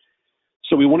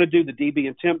 So we want to do the dB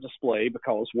and temp display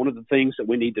because one of the things that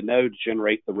we need to know to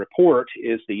generate the report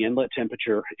is the inlet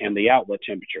temperature and the outlet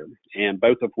temperature, and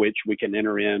both of which we can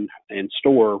enter in and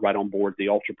store right on board the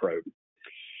ultraprobe.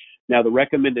 Now, the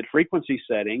recommended frequency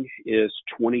setting is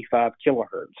 25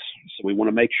 kilohertz. So we want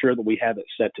to make sure that we have it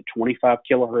set to 25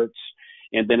 kilohertz,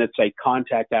 and then it's a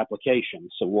contact application.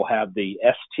 So we'll have the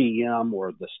STM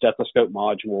or the stethoscope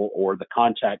module or the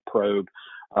contact probe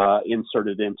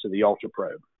inserted into the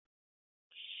ultraprobe.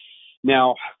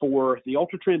 Now, for the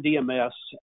Ultratrend DMS,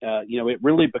 it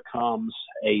really becomes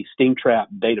a steam trap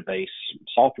database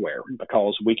software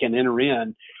because we can enter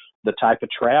in the type of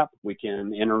trap, we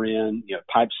can enter in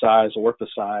pipe size,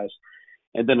 orifice size,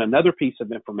 and then another piece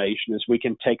of information is we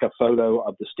can take a photo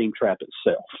of the steam trap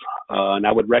itself. And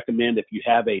I would recommend if you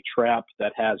have a trap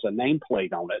that has a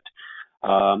nameplate on it,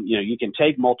 You can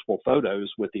take multiple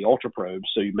photos with the ultraprobe.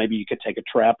 So maybe you could take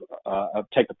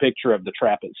take a picture of the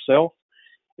trap itself,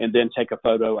 and then take a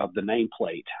photo of the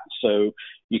nameplate. So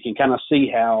you can kind of see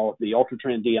how the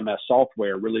UltraTrend DMS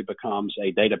software really becomes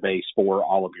a database for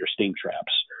all of your steam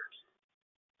traps.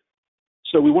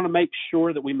 So we want to make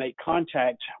sure that we make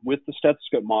contact with the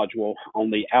stethoscope module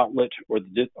on the outlet or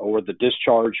the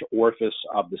discharge orifice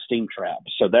of the steam trap.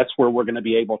 So that's where we're going to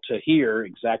be able to hear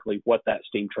exactly what that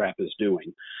steam trap is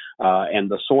doing. And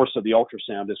the source of the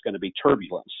ultrasound is going to be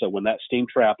turbulence. So when that steam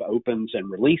trap opens and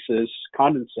releases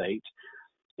condensate,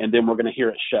 and then we're going to hear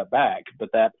it shut back. But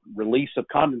that release of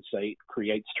condensate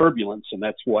creates turbulence, and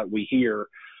that's what we hear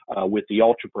with the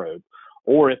ultraprobe.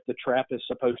 Or if the trap is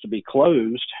supposed to be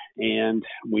closed, and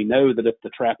we know that if the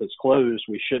trap is closed,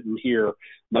 we shouldn't hear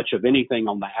much of anything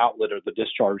on the outlet or the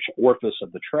discharge orifice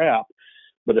of the trap.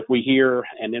 But if we hear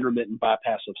an intermittent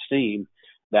bypass of steam,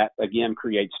 that again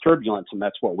creates turbulence, and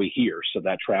that's what we hear. So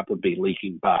that trap would be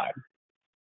leaking by.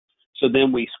 So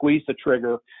then we squeeze the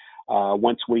trigger.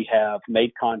 Once we have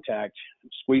made contact,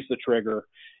 squeeze the trigger,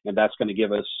 and that's going to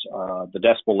give us the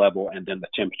decibel level and then the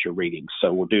temperature readings.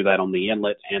 So we'll do that on the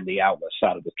inlet and the outlet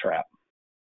side of the trap.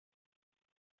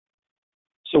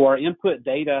 So our input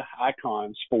data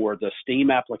icons for the steam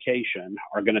application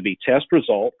are going to be test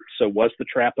result. So was the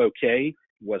trap okay?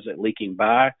 Was it leaking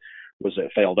by? Was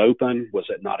it failed open? Was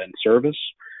it not in service?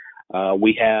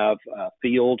 We have a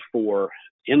field for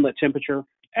inlet temperature,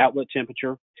 outlet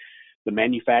temperature, the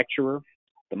manufacturer,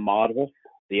 the model,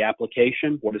 the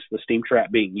application, what is the steam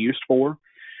trap being used for,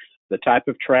 the type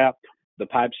of trap, the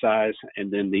pipe size,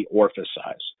 and then the orifice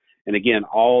size. And again,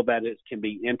 all that can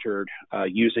be entered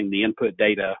using the input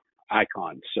data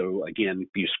icon. So again, if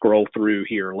you scroll through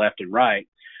here left and right,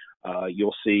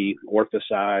 you'll see orifice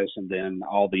size and then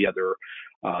all the other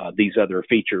these other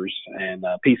features and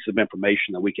pieces of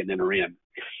information that we can enter in.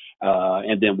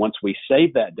 And then once we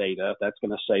save that data, that's going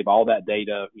to save all that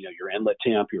data, your inlet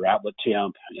temp, your outlet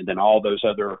temp, and then all those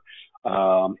other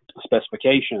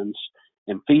specifications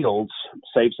and fields,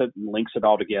 saves it and links it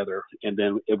all together, and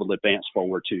then it will advance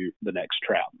forward to the next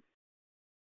trap.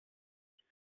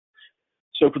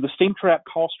 So for the steam trap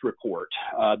cost report,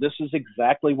 this is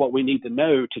exactly what we need to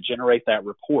know to generate that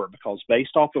report, because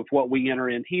based off of what we enter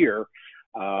in here,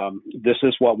 this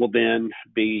is what will then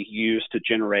be used to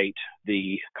generate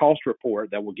the cost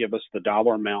report that will give us the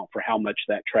dollar amount for how much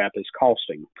that trap is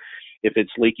costing, if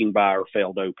it's leaking by or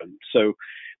failed open. So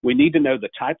we need to know the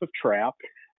type of trap.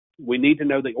 We need to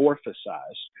know the orifice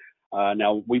size.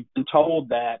 Now, we've been told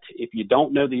that if you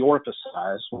don't know the orifice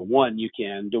size, well, one, you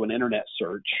can do an internet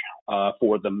search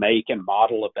for the make and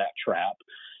model of that trap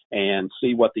and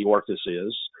see what the orifice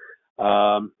is.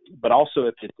 But also,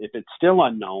 if it's still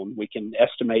unknown, we can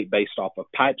estimate based off of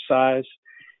pipe size.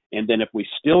 And then if we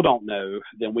still don't know,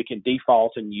 then we can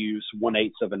default and use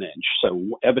 1/8 of an inch.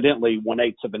 So evidently,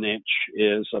 1/8 of an inch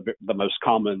is the most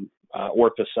common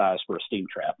orifice size for a steam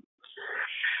trap.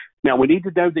 Now, we need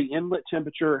to know the inlet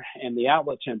temperature and the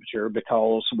outlet temperature,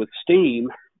 because with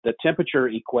steam, the temperature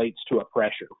equates to a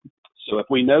pressure. So if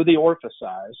we know the orifice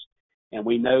size and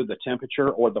we know the temperature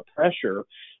or the pressure,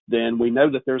 then we know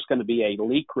that there's going to be a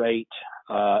leak rate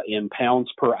in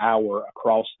pounds per hour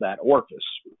across that orifice.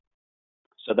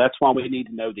 So that's why we need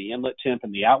to know the inlet temp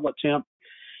and the outlet temp.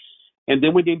 And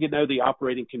then we need to know the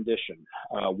operating condition.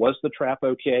 Was the trap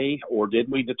okay, or did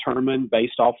we determine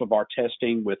based off of our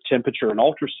testing with temperature and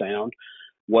ultrasound,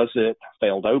 was it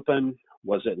failed open,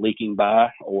 was it leaking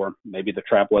by, or maybe the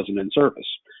trap wasn't in service?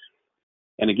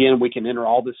 And again, we can enter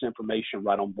all this information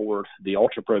right on board the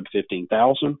UltraProbe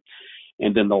 15,000.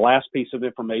 And then the last piece of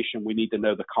information, we need to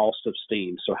know the cost of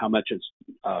steam. So how much it's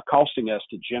costing us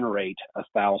to generate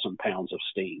 1,000 pounds of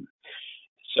steam.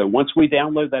 So once we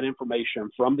download that information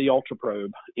from the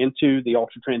UltraProbe into the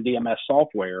UltraTrend DMS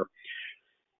software,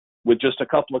 with just a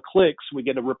couple of clicks, we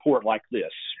get a report like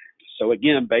this. So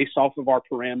again, based off of our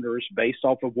parameters, based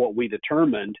off of what we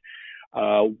determined,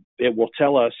 it will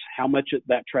tell us how much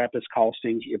that trap is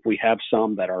costing if we have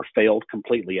some that are failed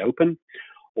completely open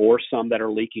or some that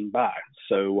are leaking by.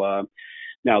 So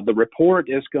now the report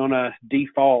is going to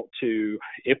default to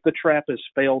if the trap is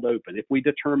failed open. If we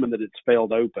determine that it's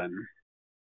failed open,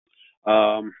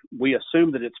 we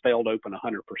assume that it's failed open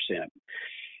 100%.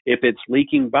 If it's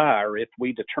leaking by, or if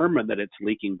we determine that it's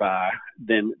leaking by,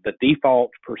 then the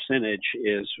default percentage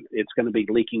is it's going to be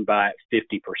leaking by at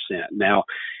 50%. Now,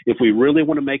 if we really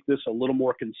want to make this a little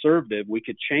more conservative, we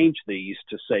could change these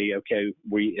to say, okay,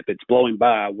 if it's blowing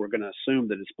by, we're going to assume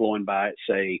that it's blowing by at,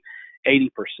 say, 80%,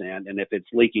 and if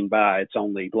it's leaking by, it's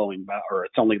only blowing by, or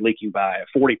it's only leaking by at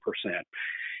 40%,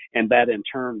 and that in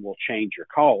turn will change your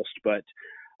cost. But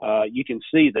you can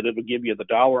see that it'll give you the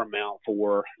dollar amount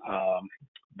for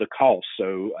the cost.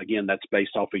 So again, that's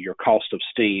based off of your cost of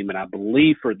steam. And I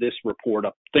believe for this report,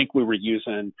 I think we were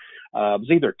using it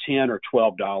was either $10 or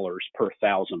 $12 per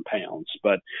 1,000 pounds.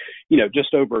 But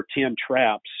just over 10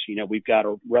 traps, we've got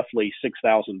roughly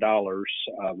 $6,000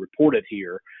 reported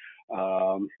here,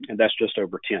 and that's just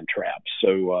over 10 traps.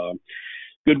 So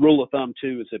good rule of thumb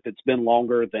too is if it's been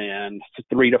longer than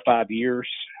 3 to 5 years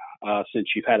since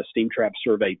you've had a steam trap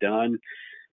survey done,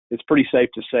 it's pretty safe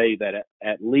to say that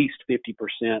at least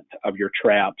 50% of your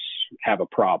traps have a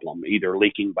problem, either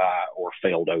leaking by or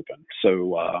failed open.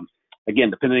 So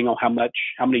again, depending on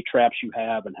how many traps you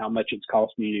have and how much it's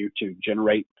costing you to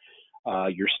generate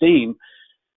your steam,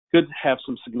 could have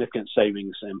some significant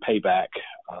savings and payback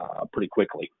pretty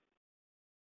quickly.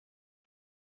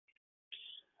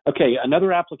 Okay,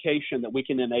 another application that we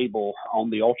can enable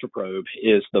on the Ultraprobe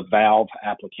is the valve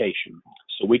application.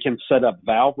 So we can set up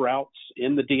valve routes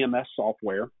in the DMS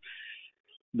software.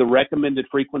 The recommended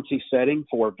frequency setting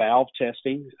for valve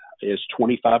testing is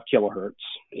 25 kilohertz.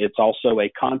 It's also a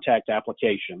contact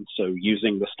application, so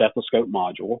using the stethoscope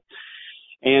module.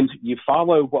 And you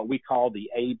follow what we call the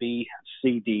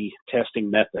ABCD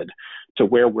testing method, to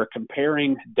where we're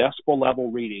comparing decibel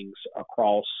level readings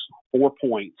across 4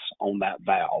 points on that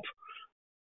valve.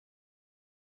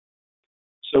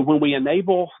 So when we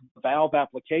enable the valve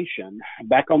application,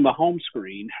 back on the home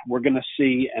screen, we're going to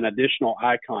see an additional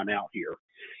icon out here.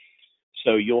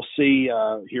 So you'll see,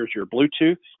 here's your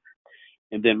Bluetooth,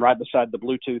 and then right beside the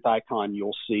Bluetooth icon,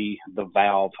 you'll see the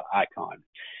valve icon.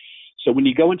 So when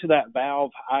you go into that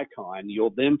valve icon,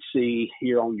 you'll then see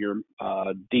here on your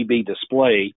DB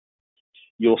display,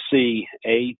 you'll see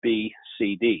A, B,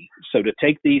 C, D. So to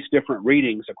take these different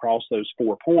readings across those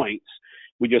 4 points,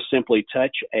 we just simply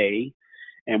touch A,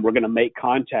 and we're going to make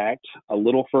contact a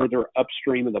little further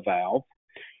upstream of the valve,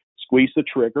 squeeze the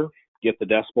trigger, get the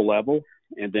decibel level,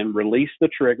 and then release the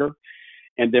trigger.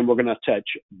 And then we're going to touch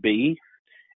B,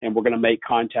 and we're going to make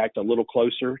contact a little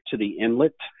closer to the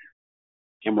inlet.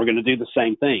 And we're going to do the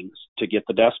same things to get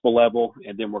the decibel level,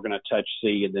 and then we're going to touch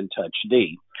C and then touch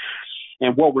D.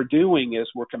 And what we're doing is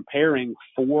we're comparing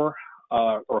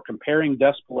comparing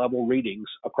decibel level readings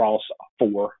across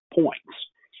 4 points.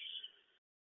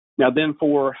 Now then,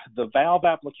 for the valve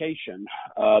application,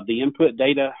 the input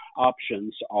data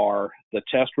options are the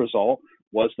test result.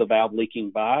 Was the valve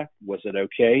leaking by? Was it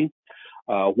okay?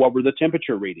 What were the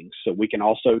temperature readings? So we can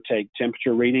also take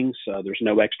temperature readings. There's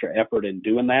no extra effort in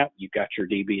doing that. You've got your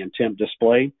dB and temp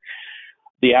display.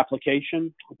 The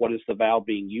application, what is the valve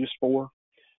being used for?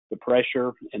 The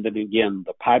pressure, and then again,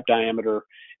 the pipe diameter,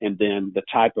 and then the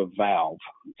type of valve.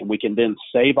 And we can then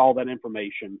save all that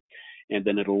information, and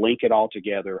then it'll link it all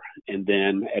together and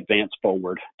then advance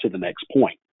forward to the next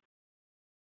point.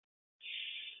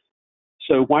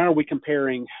 So why are we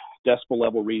comparing decibel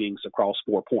level readings across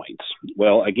 4 points?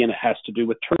 Well, again, it has to do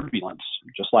with turbulence,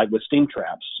 just like with steam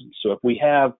traps. So if we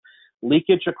have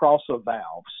leakage across a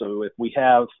valve, so if we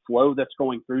have flow that's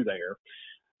going through there,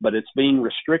 but it's being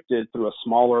restricted through a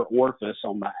smaller orifice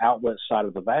on the outlet side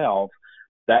of the valve,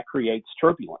 that creates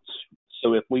turbulence.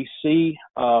 So if we see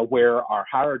where our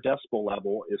higher decibel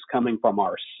level is coming from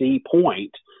our C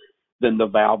point, then the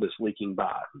valve is leaking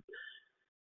by.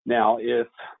 Now, if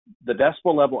the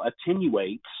decibel level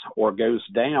attenuates or goes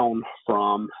down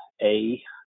from A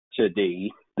to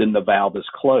D, then the valve is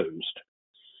closed.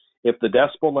 If the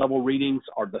decibel level readings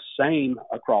are the same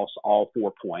across all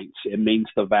 4 points, it means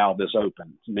the valve is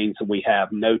open. It means that we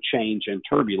have no change in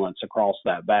turbulence across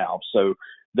that valve. So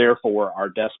therefore, our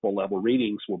decibel level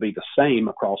readings will be the same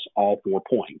across all 4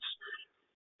 points.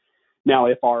 Now,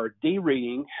 if our D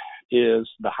reading is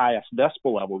the highest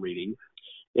decibel level reading,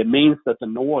 it means that the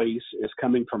noise is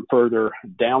coming from further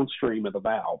downstream of the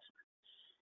valve.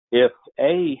 If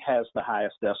A has the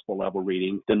highest decibel level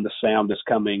reading, then the sound is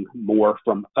coming more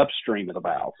from upstream of the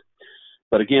valve.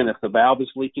 But again, if the valve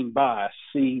is leaking by,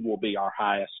 C will be our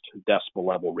highest decibel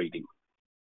level reading.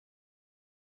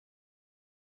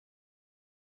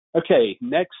 Okay,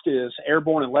 next is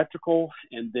airborne electrical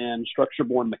and then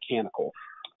structure-borne mechanical.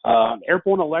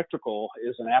 Airborne electrical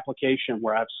is an application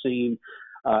where I've seen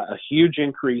a huge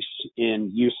increase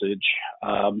in usage,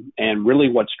 and really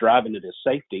what's driving it is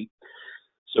safety.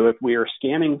 So if we are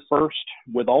scanning first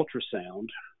with ultrasound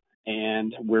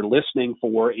and we're listening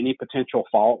for any potential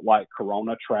fault like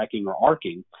corona, tracking, or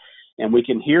arcing, and we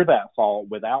can hear that fault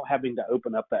without having to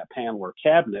open up that panel or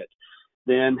cabinet,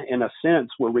 then in a sense,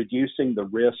 we're reducing the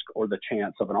risk or the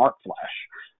chance of an arc flash.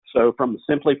 So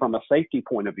simply from a safety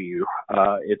point of view,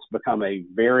 it's become a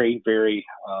very, very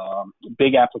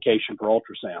big application for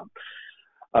ultrasound.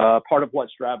 Part of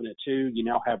what's driving it too, you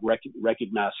now have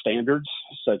recognized standards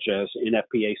such as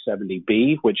NFPA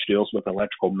 70B, which deals with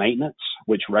electrical maintenance,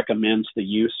 which recommends the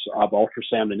use of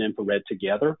ultrasound and infrared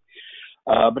together.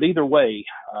 But either way,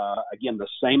 again, the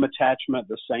same attachment,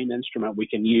 the same instrument we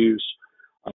can use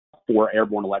for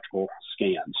airborne electrical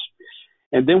scans.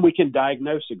 And then we can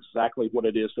diagnose exactly what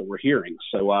it is that we're hearing.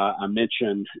 So I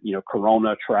mentioned,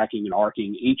 corona, tracking, and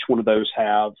arcing. Each one of those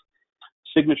have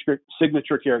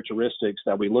signature characteristics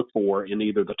that we look for in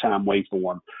either the time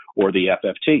waveform or the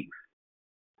FFT.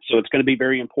 So it's going to be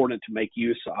very important to make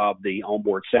use of the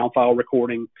onboard sound file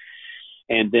recording.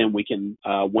 And then we can,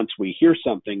 once we hear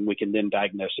something, we can then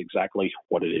diagnose exactly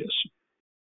what it is.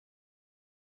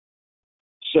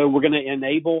 So we're going to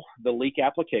enable the leak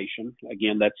application.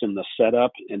 Again, that's in the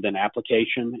setup and then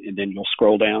application, and then you'll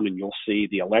scroll down and you'll see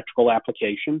the electrical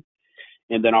application.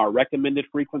 And then our recommended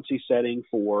frequency setting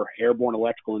for airborne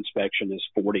electrical inspection is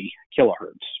 40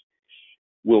 kilohertz.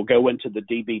 We'll go into the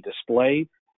dB display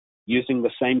using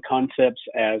the same concepts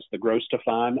as the gross to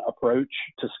fine approach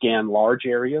to scan large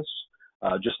areas,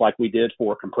 just like we did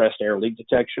for compressed air leak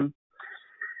detection.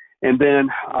 And then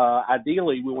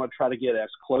ideally, we want to try to get as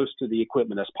close to the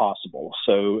equipment as possible.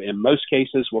 So in most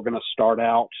cases, we're going to start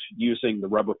out using the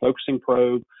rubber focusing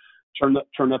probe, turn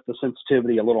up the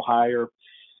sensitivity a little higher,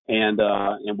 and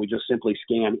we just simply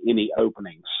scan any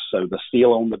openings. So the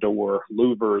seal on the door,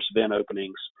 louvers, vent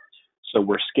openings. So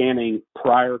we're scanning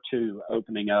prior to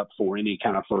opening up for any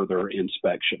kind of further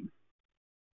inspection.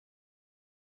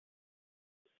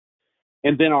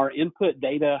 And then our input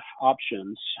data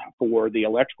options for the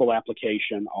electrical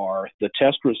application are the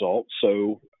test results.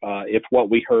 So if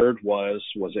what we heard was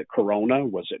it corona,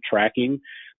 was it tracking,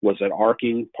 was it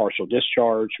arcing, partial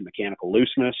discharge, mechanical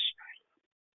looseness.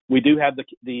 We do have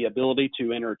the ability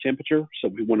to enter temperature. So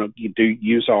we want to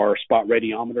use our spot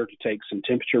radiometer to take some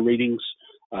temperature readings.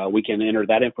 We can enter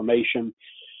that information.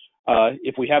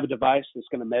 If we have a device that's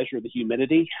going to measure the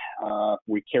humidity,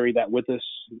 we carry that with us.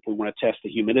 If we want to test the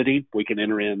humidity, we can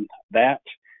enter in that.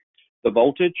 The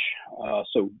voltage,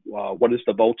 what is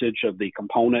the voltage of the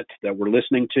component that we're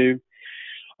listening to?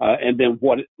 And then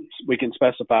we can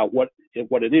specify what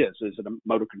it is. Is it a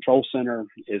motor control center?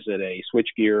 Is it a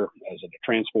switchgear? Is it a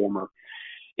transformer?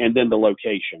 And then the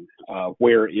location.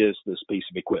 Where is this piece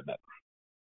of equipment?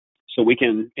 So we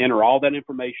can enter all that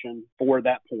information for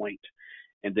that point.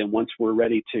 And then once we're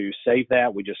ready to save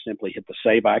that, we just simply hit the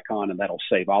save icon, and that'll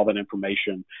save all that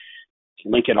information,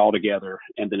 link it all together,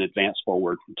 and then advance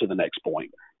forward to the next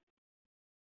point.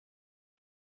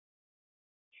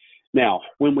 Now,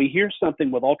 when we hear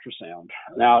something with ultrasound,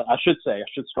 I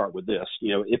should start with this.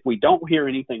 If we don't hear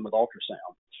anything with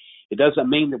ultrasound, it doesn't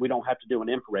mean that we don't have to do an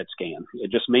infrared scan.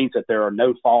 It just means that there are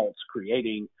no faults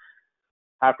creating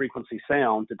high-frequency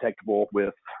sound detectable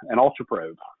with an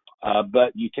ultraprobe.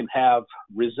 But you can have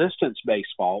resistance-based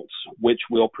faults, which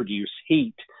will produce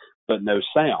heat but no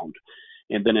sound.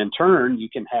 And then in turn, you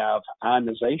can have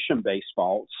ionization-based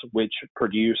faults, which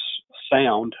produce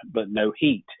sound but no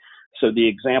heat. So the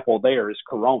example there is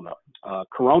corona.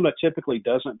 Corona typically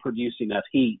doesn't produce enough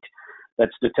heat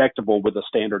that's detectable with a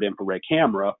standard infrared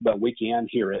camera, but we can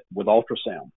hear it with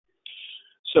ultrasound.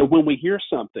 So when we hear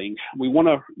something, we want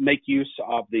to make use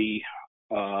of the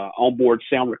onboard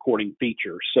sound recording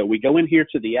feature. So we go in here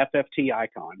to the FFT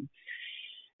icon,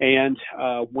 and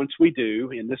once we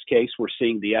do, in this case, we're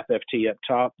seeing the FFT up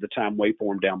top, the time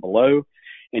waveform down below,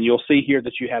 and you'll see here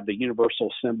that you have the universal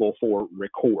symbol for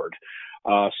record.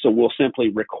 So we'll simply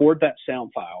record that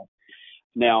sound file.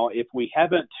 Now, if we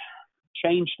haven't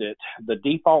changed it, the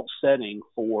default setting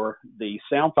for the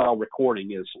sound file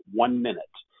recording is 1 minute.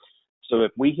 So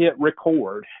if we hit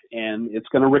record, and it's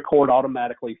going to record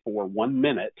automatically for 1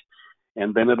 minute,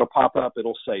 and then it'll pop up,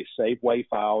 it'll say save WAV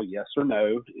file, yes or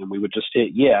no, and we would just hit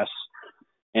yes,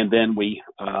 and then we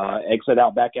exit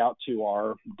out back out to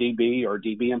our dB or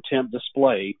dB and temp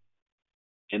display,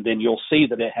 and then you'll see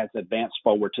that it has advanced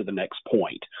forward to the next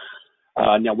point.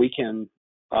 Now we can,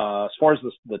 as far as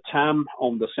the time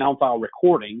on the sound file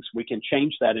recordings, we can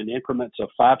change that in increments of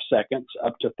 5 seconds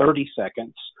up to 30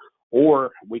 seconds,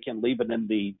 or we can leave it in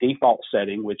the default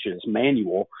setting, which is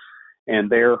manual, and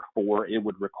therefore it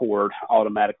would record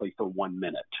automatically for 1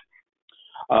 minute.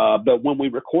 But when we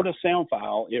record a sound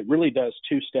file, it really does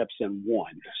 2 steps in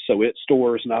one. So it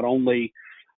stores not only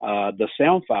the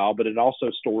sound file, but it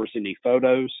also stores any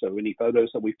photos. So any photos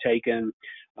that we've taken,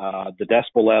 the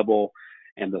decibel level,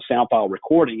 and the sound file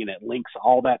recording, and it links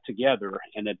all that together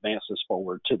and advances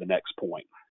forward to the next point.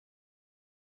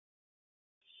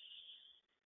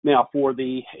 Now, for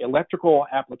the electrical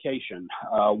application,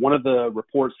 one of the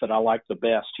reports that I like the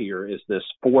best here is this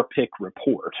 4-pick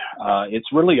report. It's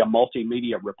really a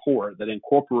multimedia report that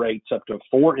incorporates up to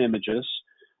 4 images,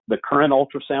 the current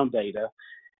ultrasound data,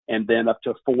 and then up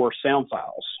to 4 sound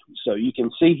files. So you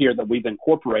can see here that we've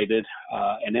incorporated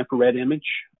an infrared image.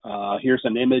 Here's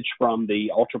an image from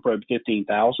the Ultraprobe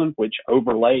 15,000, which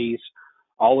overlays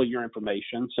all of your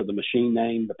information. So the machine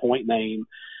name, the point name,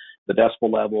 the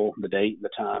decibel level, the date, the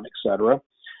time, etc.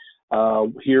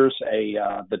 Here's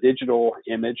the digital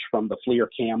image from the FLIR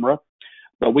camera.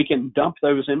 But we can dump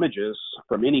those images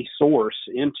from any source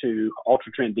into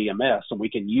UltraTrend DMS, and we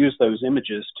can use those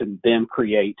images to then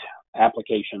create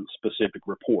application-specific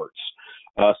reports.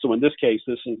 So in this case,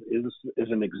 this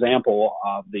is an example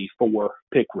of the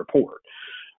 4-pick report.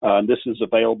 This is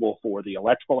available for the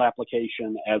electrical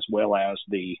application as well as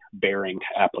the bearing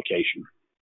application.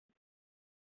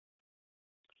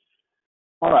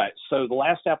 All right, so the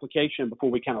last application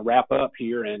before we kind of wrap up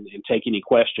here and take any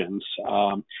questions,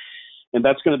 and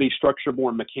that's going to be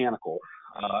structure-borne mechanical.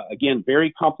 Again,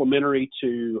 very complementary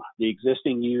to the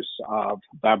existing use of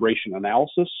vibration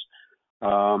analysis.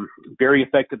 Very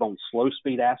effective on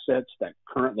slow-speed assets that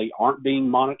currently aren't being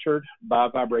monitored by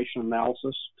vibration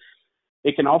analysis.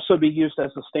 It can also be used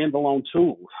as a standalone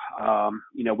tool.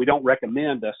 We don't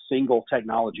recommend a single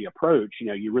technology approach.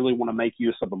 You really want to make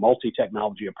use of a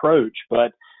multi-technology approach,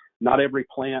 but not every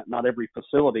plant, not every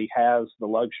facility has the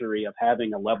luxury of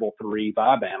having a level 3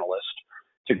 vibe analyst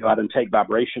to go out and take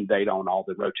vibration data on all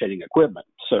the rotating equipment.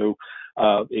 So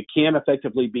it can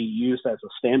effectively be used as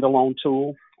a standalone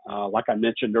tool. Like I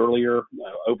mentioned earlier,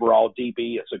 overall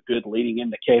dB is a good leading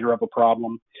indicator of a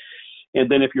problem. And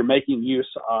then if you're making use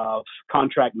of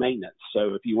contract maintenance,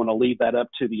 so if you want to leave that up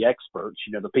to the experts,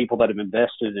 the people that have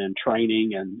invested in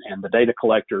training and the data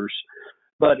collectors,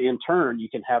 but in turn, you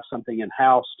can have something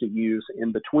in-house to use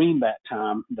in between that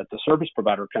time that the service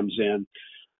provider comes in.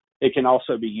 It can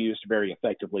also be used very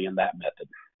effectively in that method.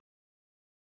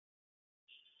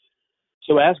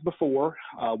 So as before,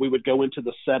 we would go into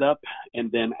the setup and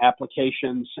then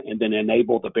applications and then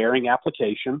enable the bearing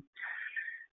application.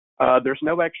 There's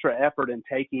no extra effort in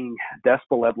taking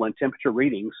decibel level and temperature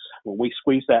readings. When we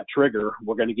squeeze that trigger,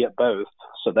 we're going to get both.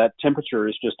 So that temperature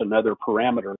is just another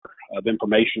parameter of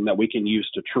information that we can use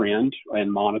to trend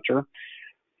and monitor.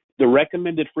 The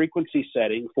recommended frequency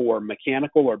setting for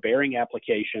mechanical or bearing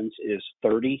applications is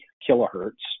 30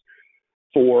 kilohertz.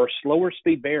 For slower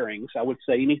speed bearings, I would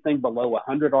say anything below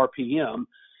 100 RPM,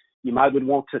 you might would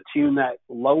want to tune that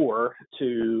lower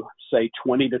to, say,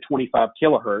 20 to 25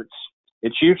 kilohertz.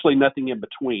 It's usually nothing in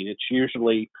between. It's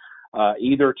usually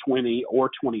either 20 or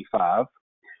 25.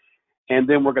 And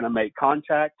then we're going to make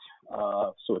contact.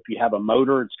 So if you have a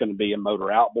motor, it's going to be a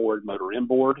motor outboard, motor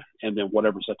inboard, and then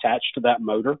whatever's attached to that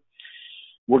motor.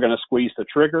 We're going to squeeze the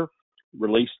trigger,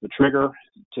 release the trigger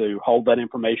to hold that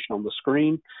information on the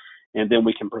screen, and then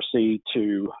we can proceed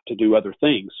to do other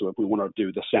things. So if we want to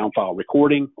do the sound file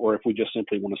recording, or if we just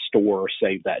simply want to store or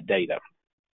save that data.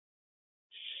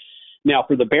 Now,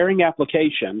 for the bearing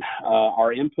application,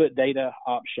 our input data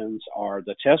options are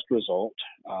the test result.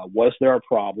 Was there a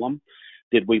problem?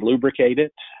 Did we lubricate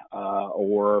it?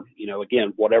 Or,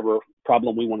 again, whatever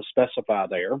problem we want to specify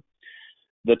there.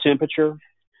 The temperature,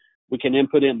 we can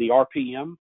input in the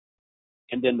RPM,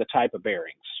 and then the type of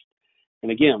bearings.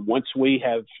 And again, once we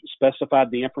have specified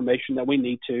the information that we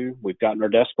need to, we've gotten our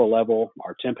decibel level,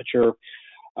 our temperature,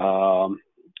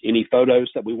 any photos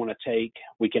that we want to take,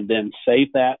 we can then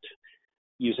save that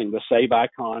using the save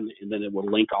icon, and then it will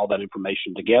link all that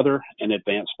information together and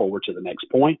advance forward to the next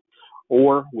point.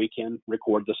 Or we can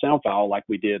record the sound file like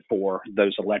we did for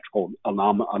those electrical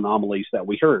anomalies that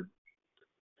we heard.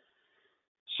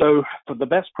 So for the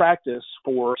best practice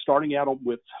for starting out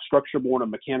with structure-borne and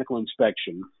mechanical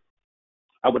inspection,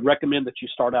 I would recommend that you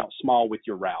start out small with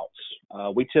your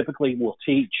routes. We typically will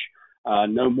teach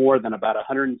no more than about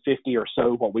 150 or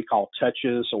so what we call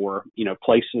touches, or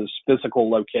places, physical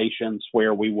locations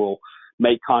where we will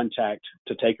make contact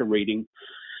to take a reading.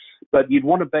 But you'd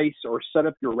want to base or set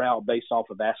up your route based off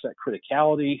of asset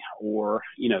criticality or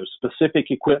specific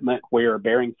equipment where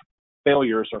bearing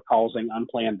failures are causing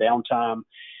unplanned downtime,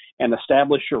 and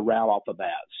establish your route off of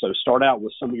that. So start out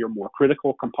with some of your more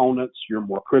critical components, your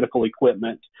more critical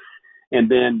equipment, and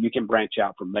then you can branch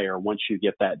out from there once you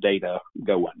get that data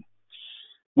going.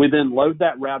 We then load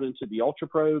that route into the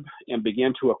Ultraprobe and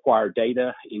begin to acquire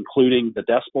data, including the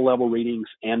decibel level readings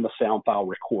and the sound file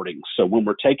recordings. So when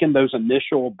we're taking those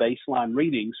initial baseline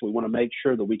readings, we want to make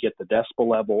sure that we get the decibel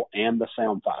level and the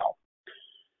sound file.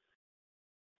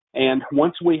 And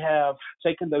once we have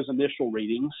taken those initial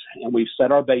readings and we've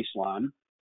set our baseline,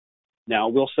 Now,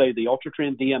 we'll say the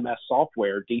UltraTrend DMS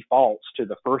software defaults to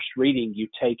the first reading you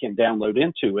take and download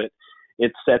into it.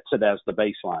 It sets it as the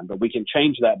baseline, but we can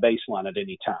change that baseline at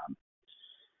any time.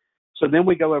 So then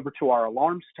we go over to our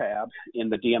alarms tab in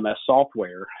the DMS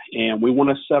software, and we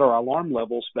want to set our alarm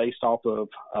levels based off of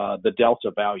the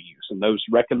delta values. And those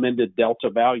recommended delta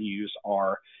values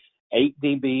are 8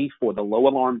 dB for the low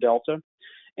alarm delta,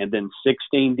 and then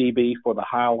 16 dB for the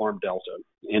high alarm delta.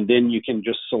 And then you can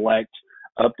just select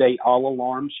update all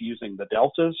alarms using the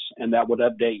deltas, and that would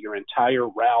update your entire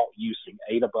route using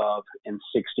 8 above and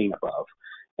 16 above.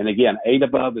 And again, 8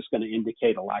 above is going to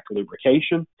indicate a lack of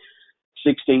lubrication.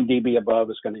 16 dB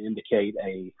above is going to indicate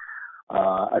a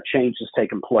change has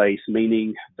taken place,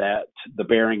 meaning that the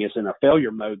bearing is in a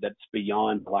failure mode that's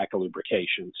beyond lack of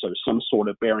lubrication. So some sort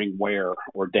of bearing wear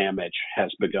or damage has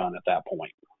begun at that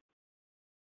point.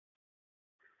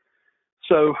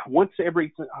 So once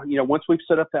we've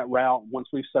set up that route, once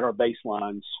we've set our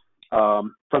baselines,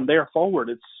 from there forward,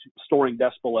 it's storing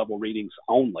decibel level readings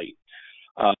only.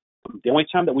 The only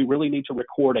time that we really need to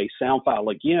record a sound file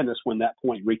again is when that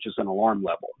point reaches an alarm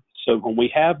level. So when we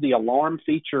have the alarm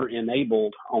feature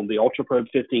enabled on the UltraProbe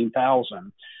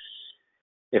 15,000,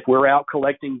 if we're out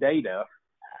collecting data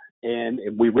and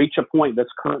if we reach a point that's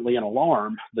currently an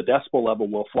alarm, the decibel level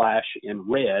will flash in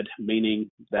red, meaning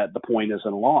that the point is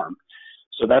an alarm.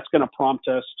 So that's going to prompt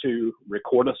us to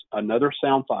record another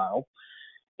sound file,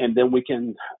 and then we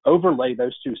can overlay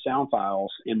those two sound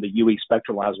files in the UE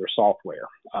Spectralizer software.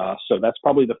 So that's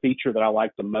probably the feature that I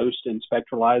like the most in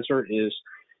Spectralizer is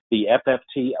the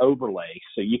FFT overlay.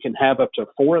 So you can have up to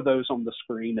 4 of those on the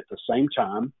screen at the same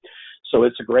time. So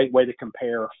it's a great way to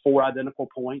compare 4 identical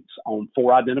points on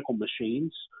 4 identical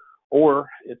machines, or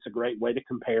it's a great way to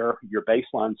compare your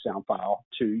baseline sound file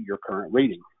to your current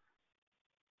reading.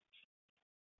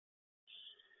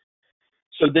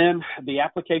 So then the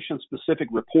application-specific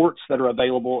reports that are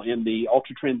available in the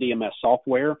UltraTrend DMS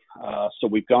software. So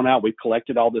we've gone out, we've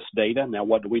collected all this data. Now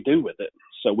what do we do with it?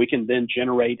 So we can then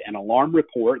generate an alarm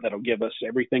report that'll give us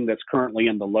everything that's currently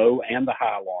in the low and the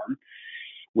high alarm.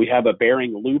 We have a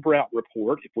bearing lube route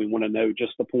report if we want to know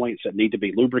just the points that need to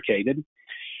be lubricated.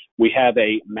 We have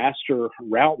a master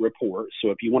route report. So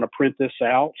if you want to print this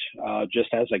out just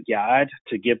as a guide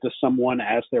to give to someone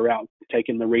as they're out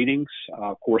taking the readings,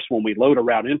 of course, when we load a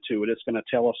route into it, it's going to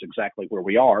tell us exactly where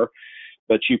we are,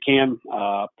 but you can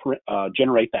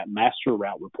generate that master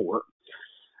route report.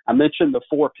 I mentioned the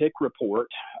 4-pick report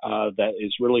that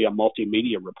is really a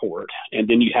multimedia report, and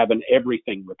then you have an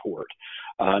everything report.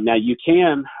 Now you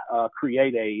can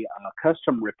create a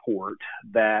custom report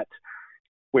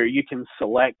where you can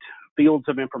select fields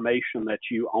of information that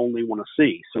you only want to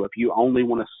see. So if you only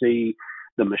want to see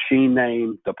the machine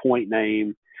name, the point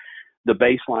name, the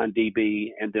baseline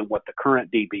dB, and then what the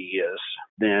current dB is,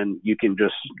 then you can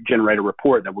just generate a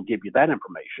report that will give you that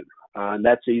information. And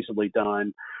that's easily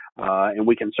done, and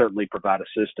we can certainly provide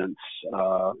assistance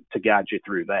to guide you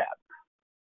through that.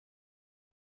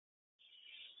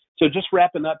 So just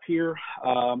wrapping up here,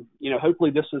 hopefully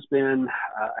this has been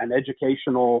an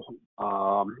educational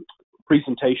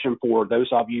presentation for those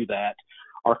of you that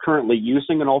are currently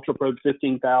using an UltraProbe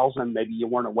 15,000. Maybe you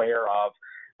weren't aware of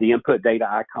the input data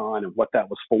icon and what that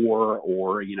was for,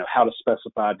 or how to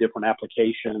specify different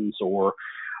applications or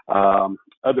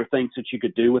other things that you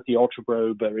could do with the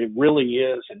UltraProbe. But it really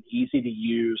is an easy to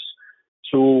use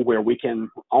tool where we can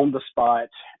on the spot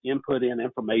input in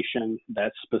information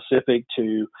that's specific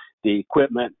to the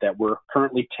equipment that we're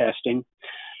currently testing.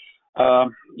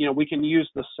 We can use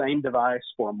the same device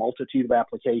for a multitude of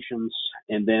applications.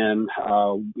 And then,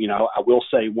 I will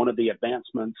say one of the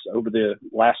advancements over the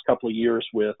last couple of years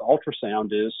with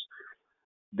ultrasound is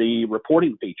the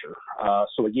reporting feature.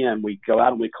 So again, we go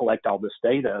out and we collect all this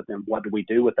data, then what do we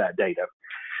do with that data?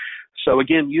 So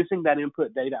again, using that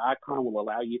input data icon will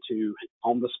allow you to,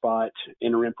 on the spot,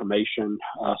 enter information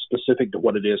specific to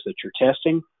what it is that you're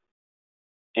testing.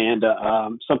 And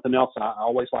something else I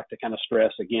always like to kind of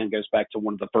stress, again, goes back to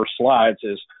one of the first slides,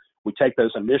 is we take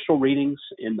those initial readings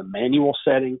in the manual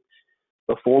setting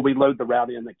before we load the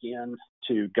route in again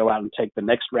to go out and take the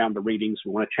next round of readings.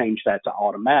 We want to change that to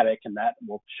automatic, and that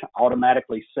will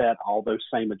automatically set all those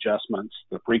same adjustments,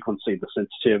 the frequency, the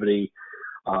sensitivity,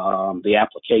 the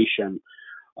application,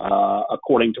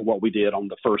 according to what we did on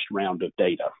the first round of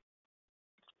data.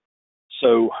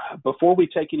 So before we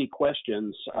take any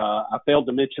questions, I failed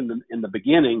to mention in the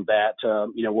beginning that,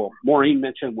 Maureen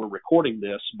mentioned we're recording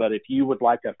this, but if you would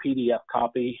like a PDF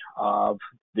copy of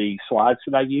the slides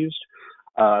that I used,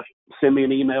 send me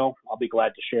an email. I'll be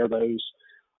glad to share those.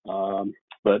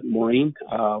 But Maureen,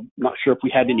 not sure if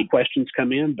we had any questions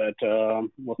come in, but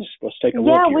let's take a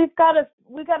look. Yeah, here.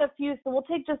 we've got a few, so we'll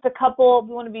take just a couple.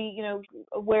 We want to be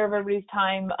aware of everybody's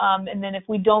time, and then if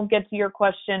we don't get to your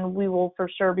question, we will for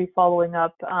sure be following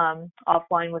up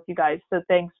offline with you guys. So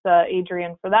thanks,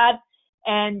 Adrian, for that.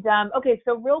 And okay,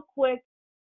 so real quick,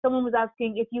 someone was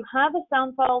asking, if you have a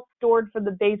sound file stored for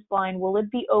the baseline, will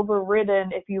it be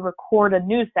overridden if you record a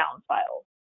new sound file?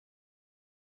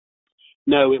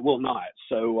 No, it will not.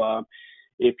 So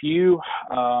if you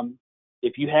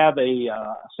have a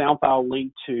sound file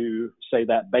linked to, say,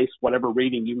 that whatever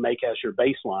reading you make as your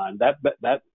baseline,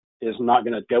 that is not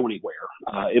going to go anywhere.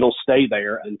 It'll stay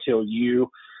there until you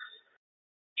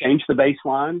change the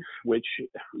baseline. Which,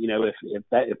 if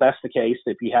that's the case,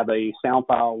 if you have a sound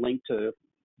file linked to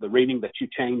the reading that you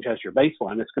change as your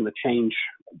baseline, it's going to change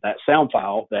that sound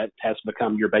file that has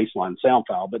become your baseline sound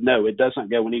file. But no, it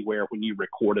doesn't go anywhere when you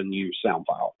record a new sound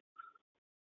file.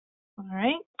 All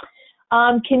right.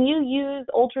 Can you use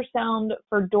ultrasound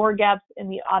for door gaps in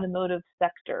the automotive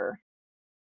sector?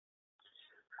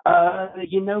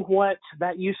 You know what?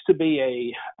 That used to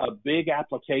be a big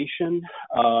application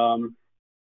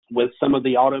with some of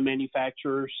the auto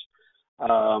manufacturers.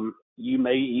 You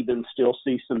may even still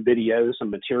see some videos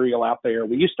and material out there.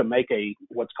 We used to make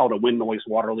what's called a wind noise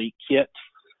water leak kit,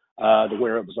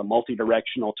 where it was a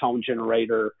multi-directional tone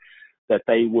generator that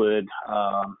they would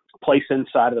place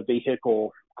inside of the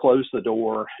vehicle, close the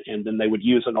door, and then they would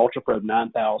use an Ultraprobe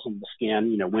 9000 to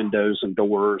scan, windows and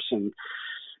doors.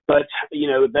 But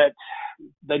that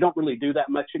they don't really do that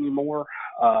much anymore.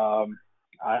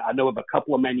 I know of a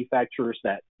couple of manufacturers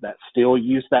that still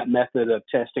use that method of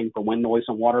testing for wind noise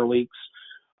and water leaks.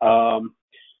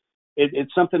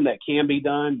 It's something that can be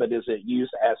done, but is it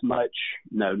used as much?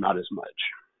 No, not as much.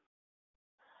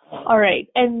 All right.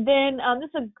 And then this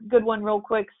is a good one real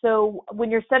quick. So when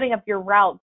you're setting up your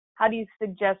routes, how do you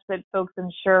suggest that folks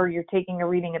ensure you're taking a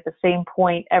reading at the same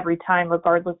point every time,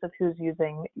 regardless of who's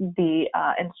using the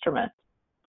instrument?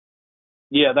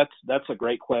 Yeah, that's a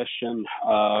great question,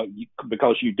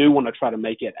 because you do want to try to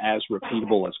make it as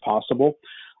repeatable as possible.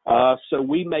 So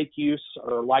we make use,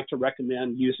 or like to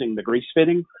recommend, using the grease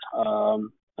fitting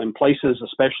in places,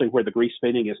 especially where the grease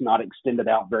fitting is not extended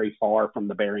out very far from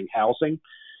the bearing housing.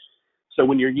 So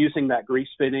when you're using that grease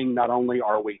fitting, not only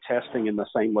are we testing in the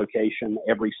same location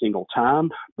every single time,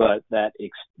 but that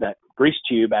grease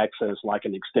tube acts as like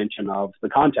an extension of the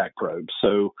contact probe.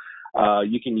 So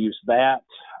you can use that.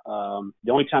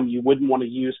 The only time you wouldn't want to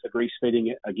use the grease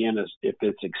fitting, again, is if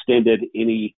it's extended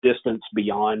any distance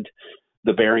beyond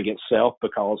the bearing itself,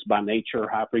 because by nature,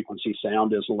 high frequency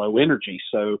sound is low energy.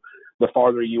 So the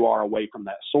farther you are away from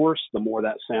that source, the more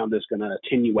that sound is going to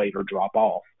attenuate or drop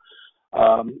off.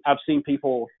 I've seen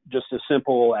people just as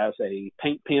simple as a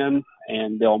paint pen,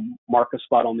 and they'll mark a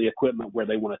spot on the equipment where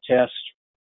they want to test.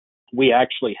 We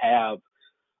actually have,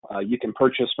 you can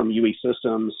purchase from UE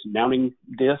Systems mounting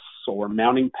discs or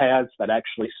mounting pads that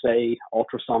actually say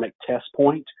ultrasonic test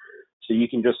point. So you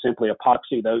can just simply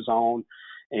epoxy those on,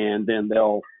 and then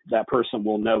that person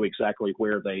will know exactly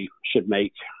where they should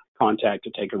make contact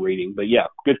to take a reading. But yeah,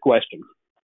 good question.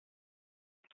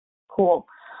 Cool.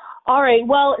 All right.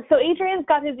 Well, so Adrian's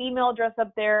got his email address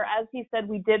up there. As he said,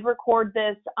 we did record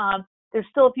this. There's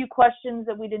still a few questions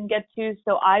that we didn't get to,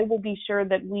 so I will be sure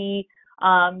that we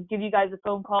give you guys a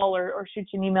phone call or shoot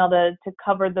you an email to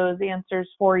cover those answers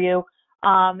for you.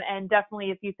 And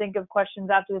definitely, if you think of questions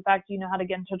after the fact, you know how to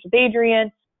get in touch with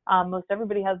Adrian. Most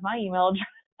everybody has my email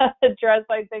address,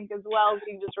 I think, as well. So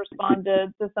you can just respond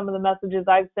to some of the messages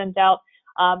I've sent out,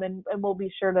 and we'll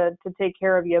be sure to take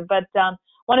care of you. But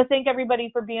want to thank everybody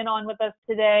for being on with us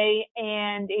today.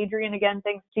 And Adrian, again,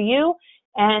 thanks to you.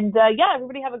 And yeah,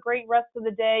 everybody have a great rest of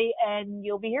the day, and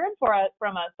you'll be hearing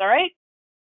from us. All right.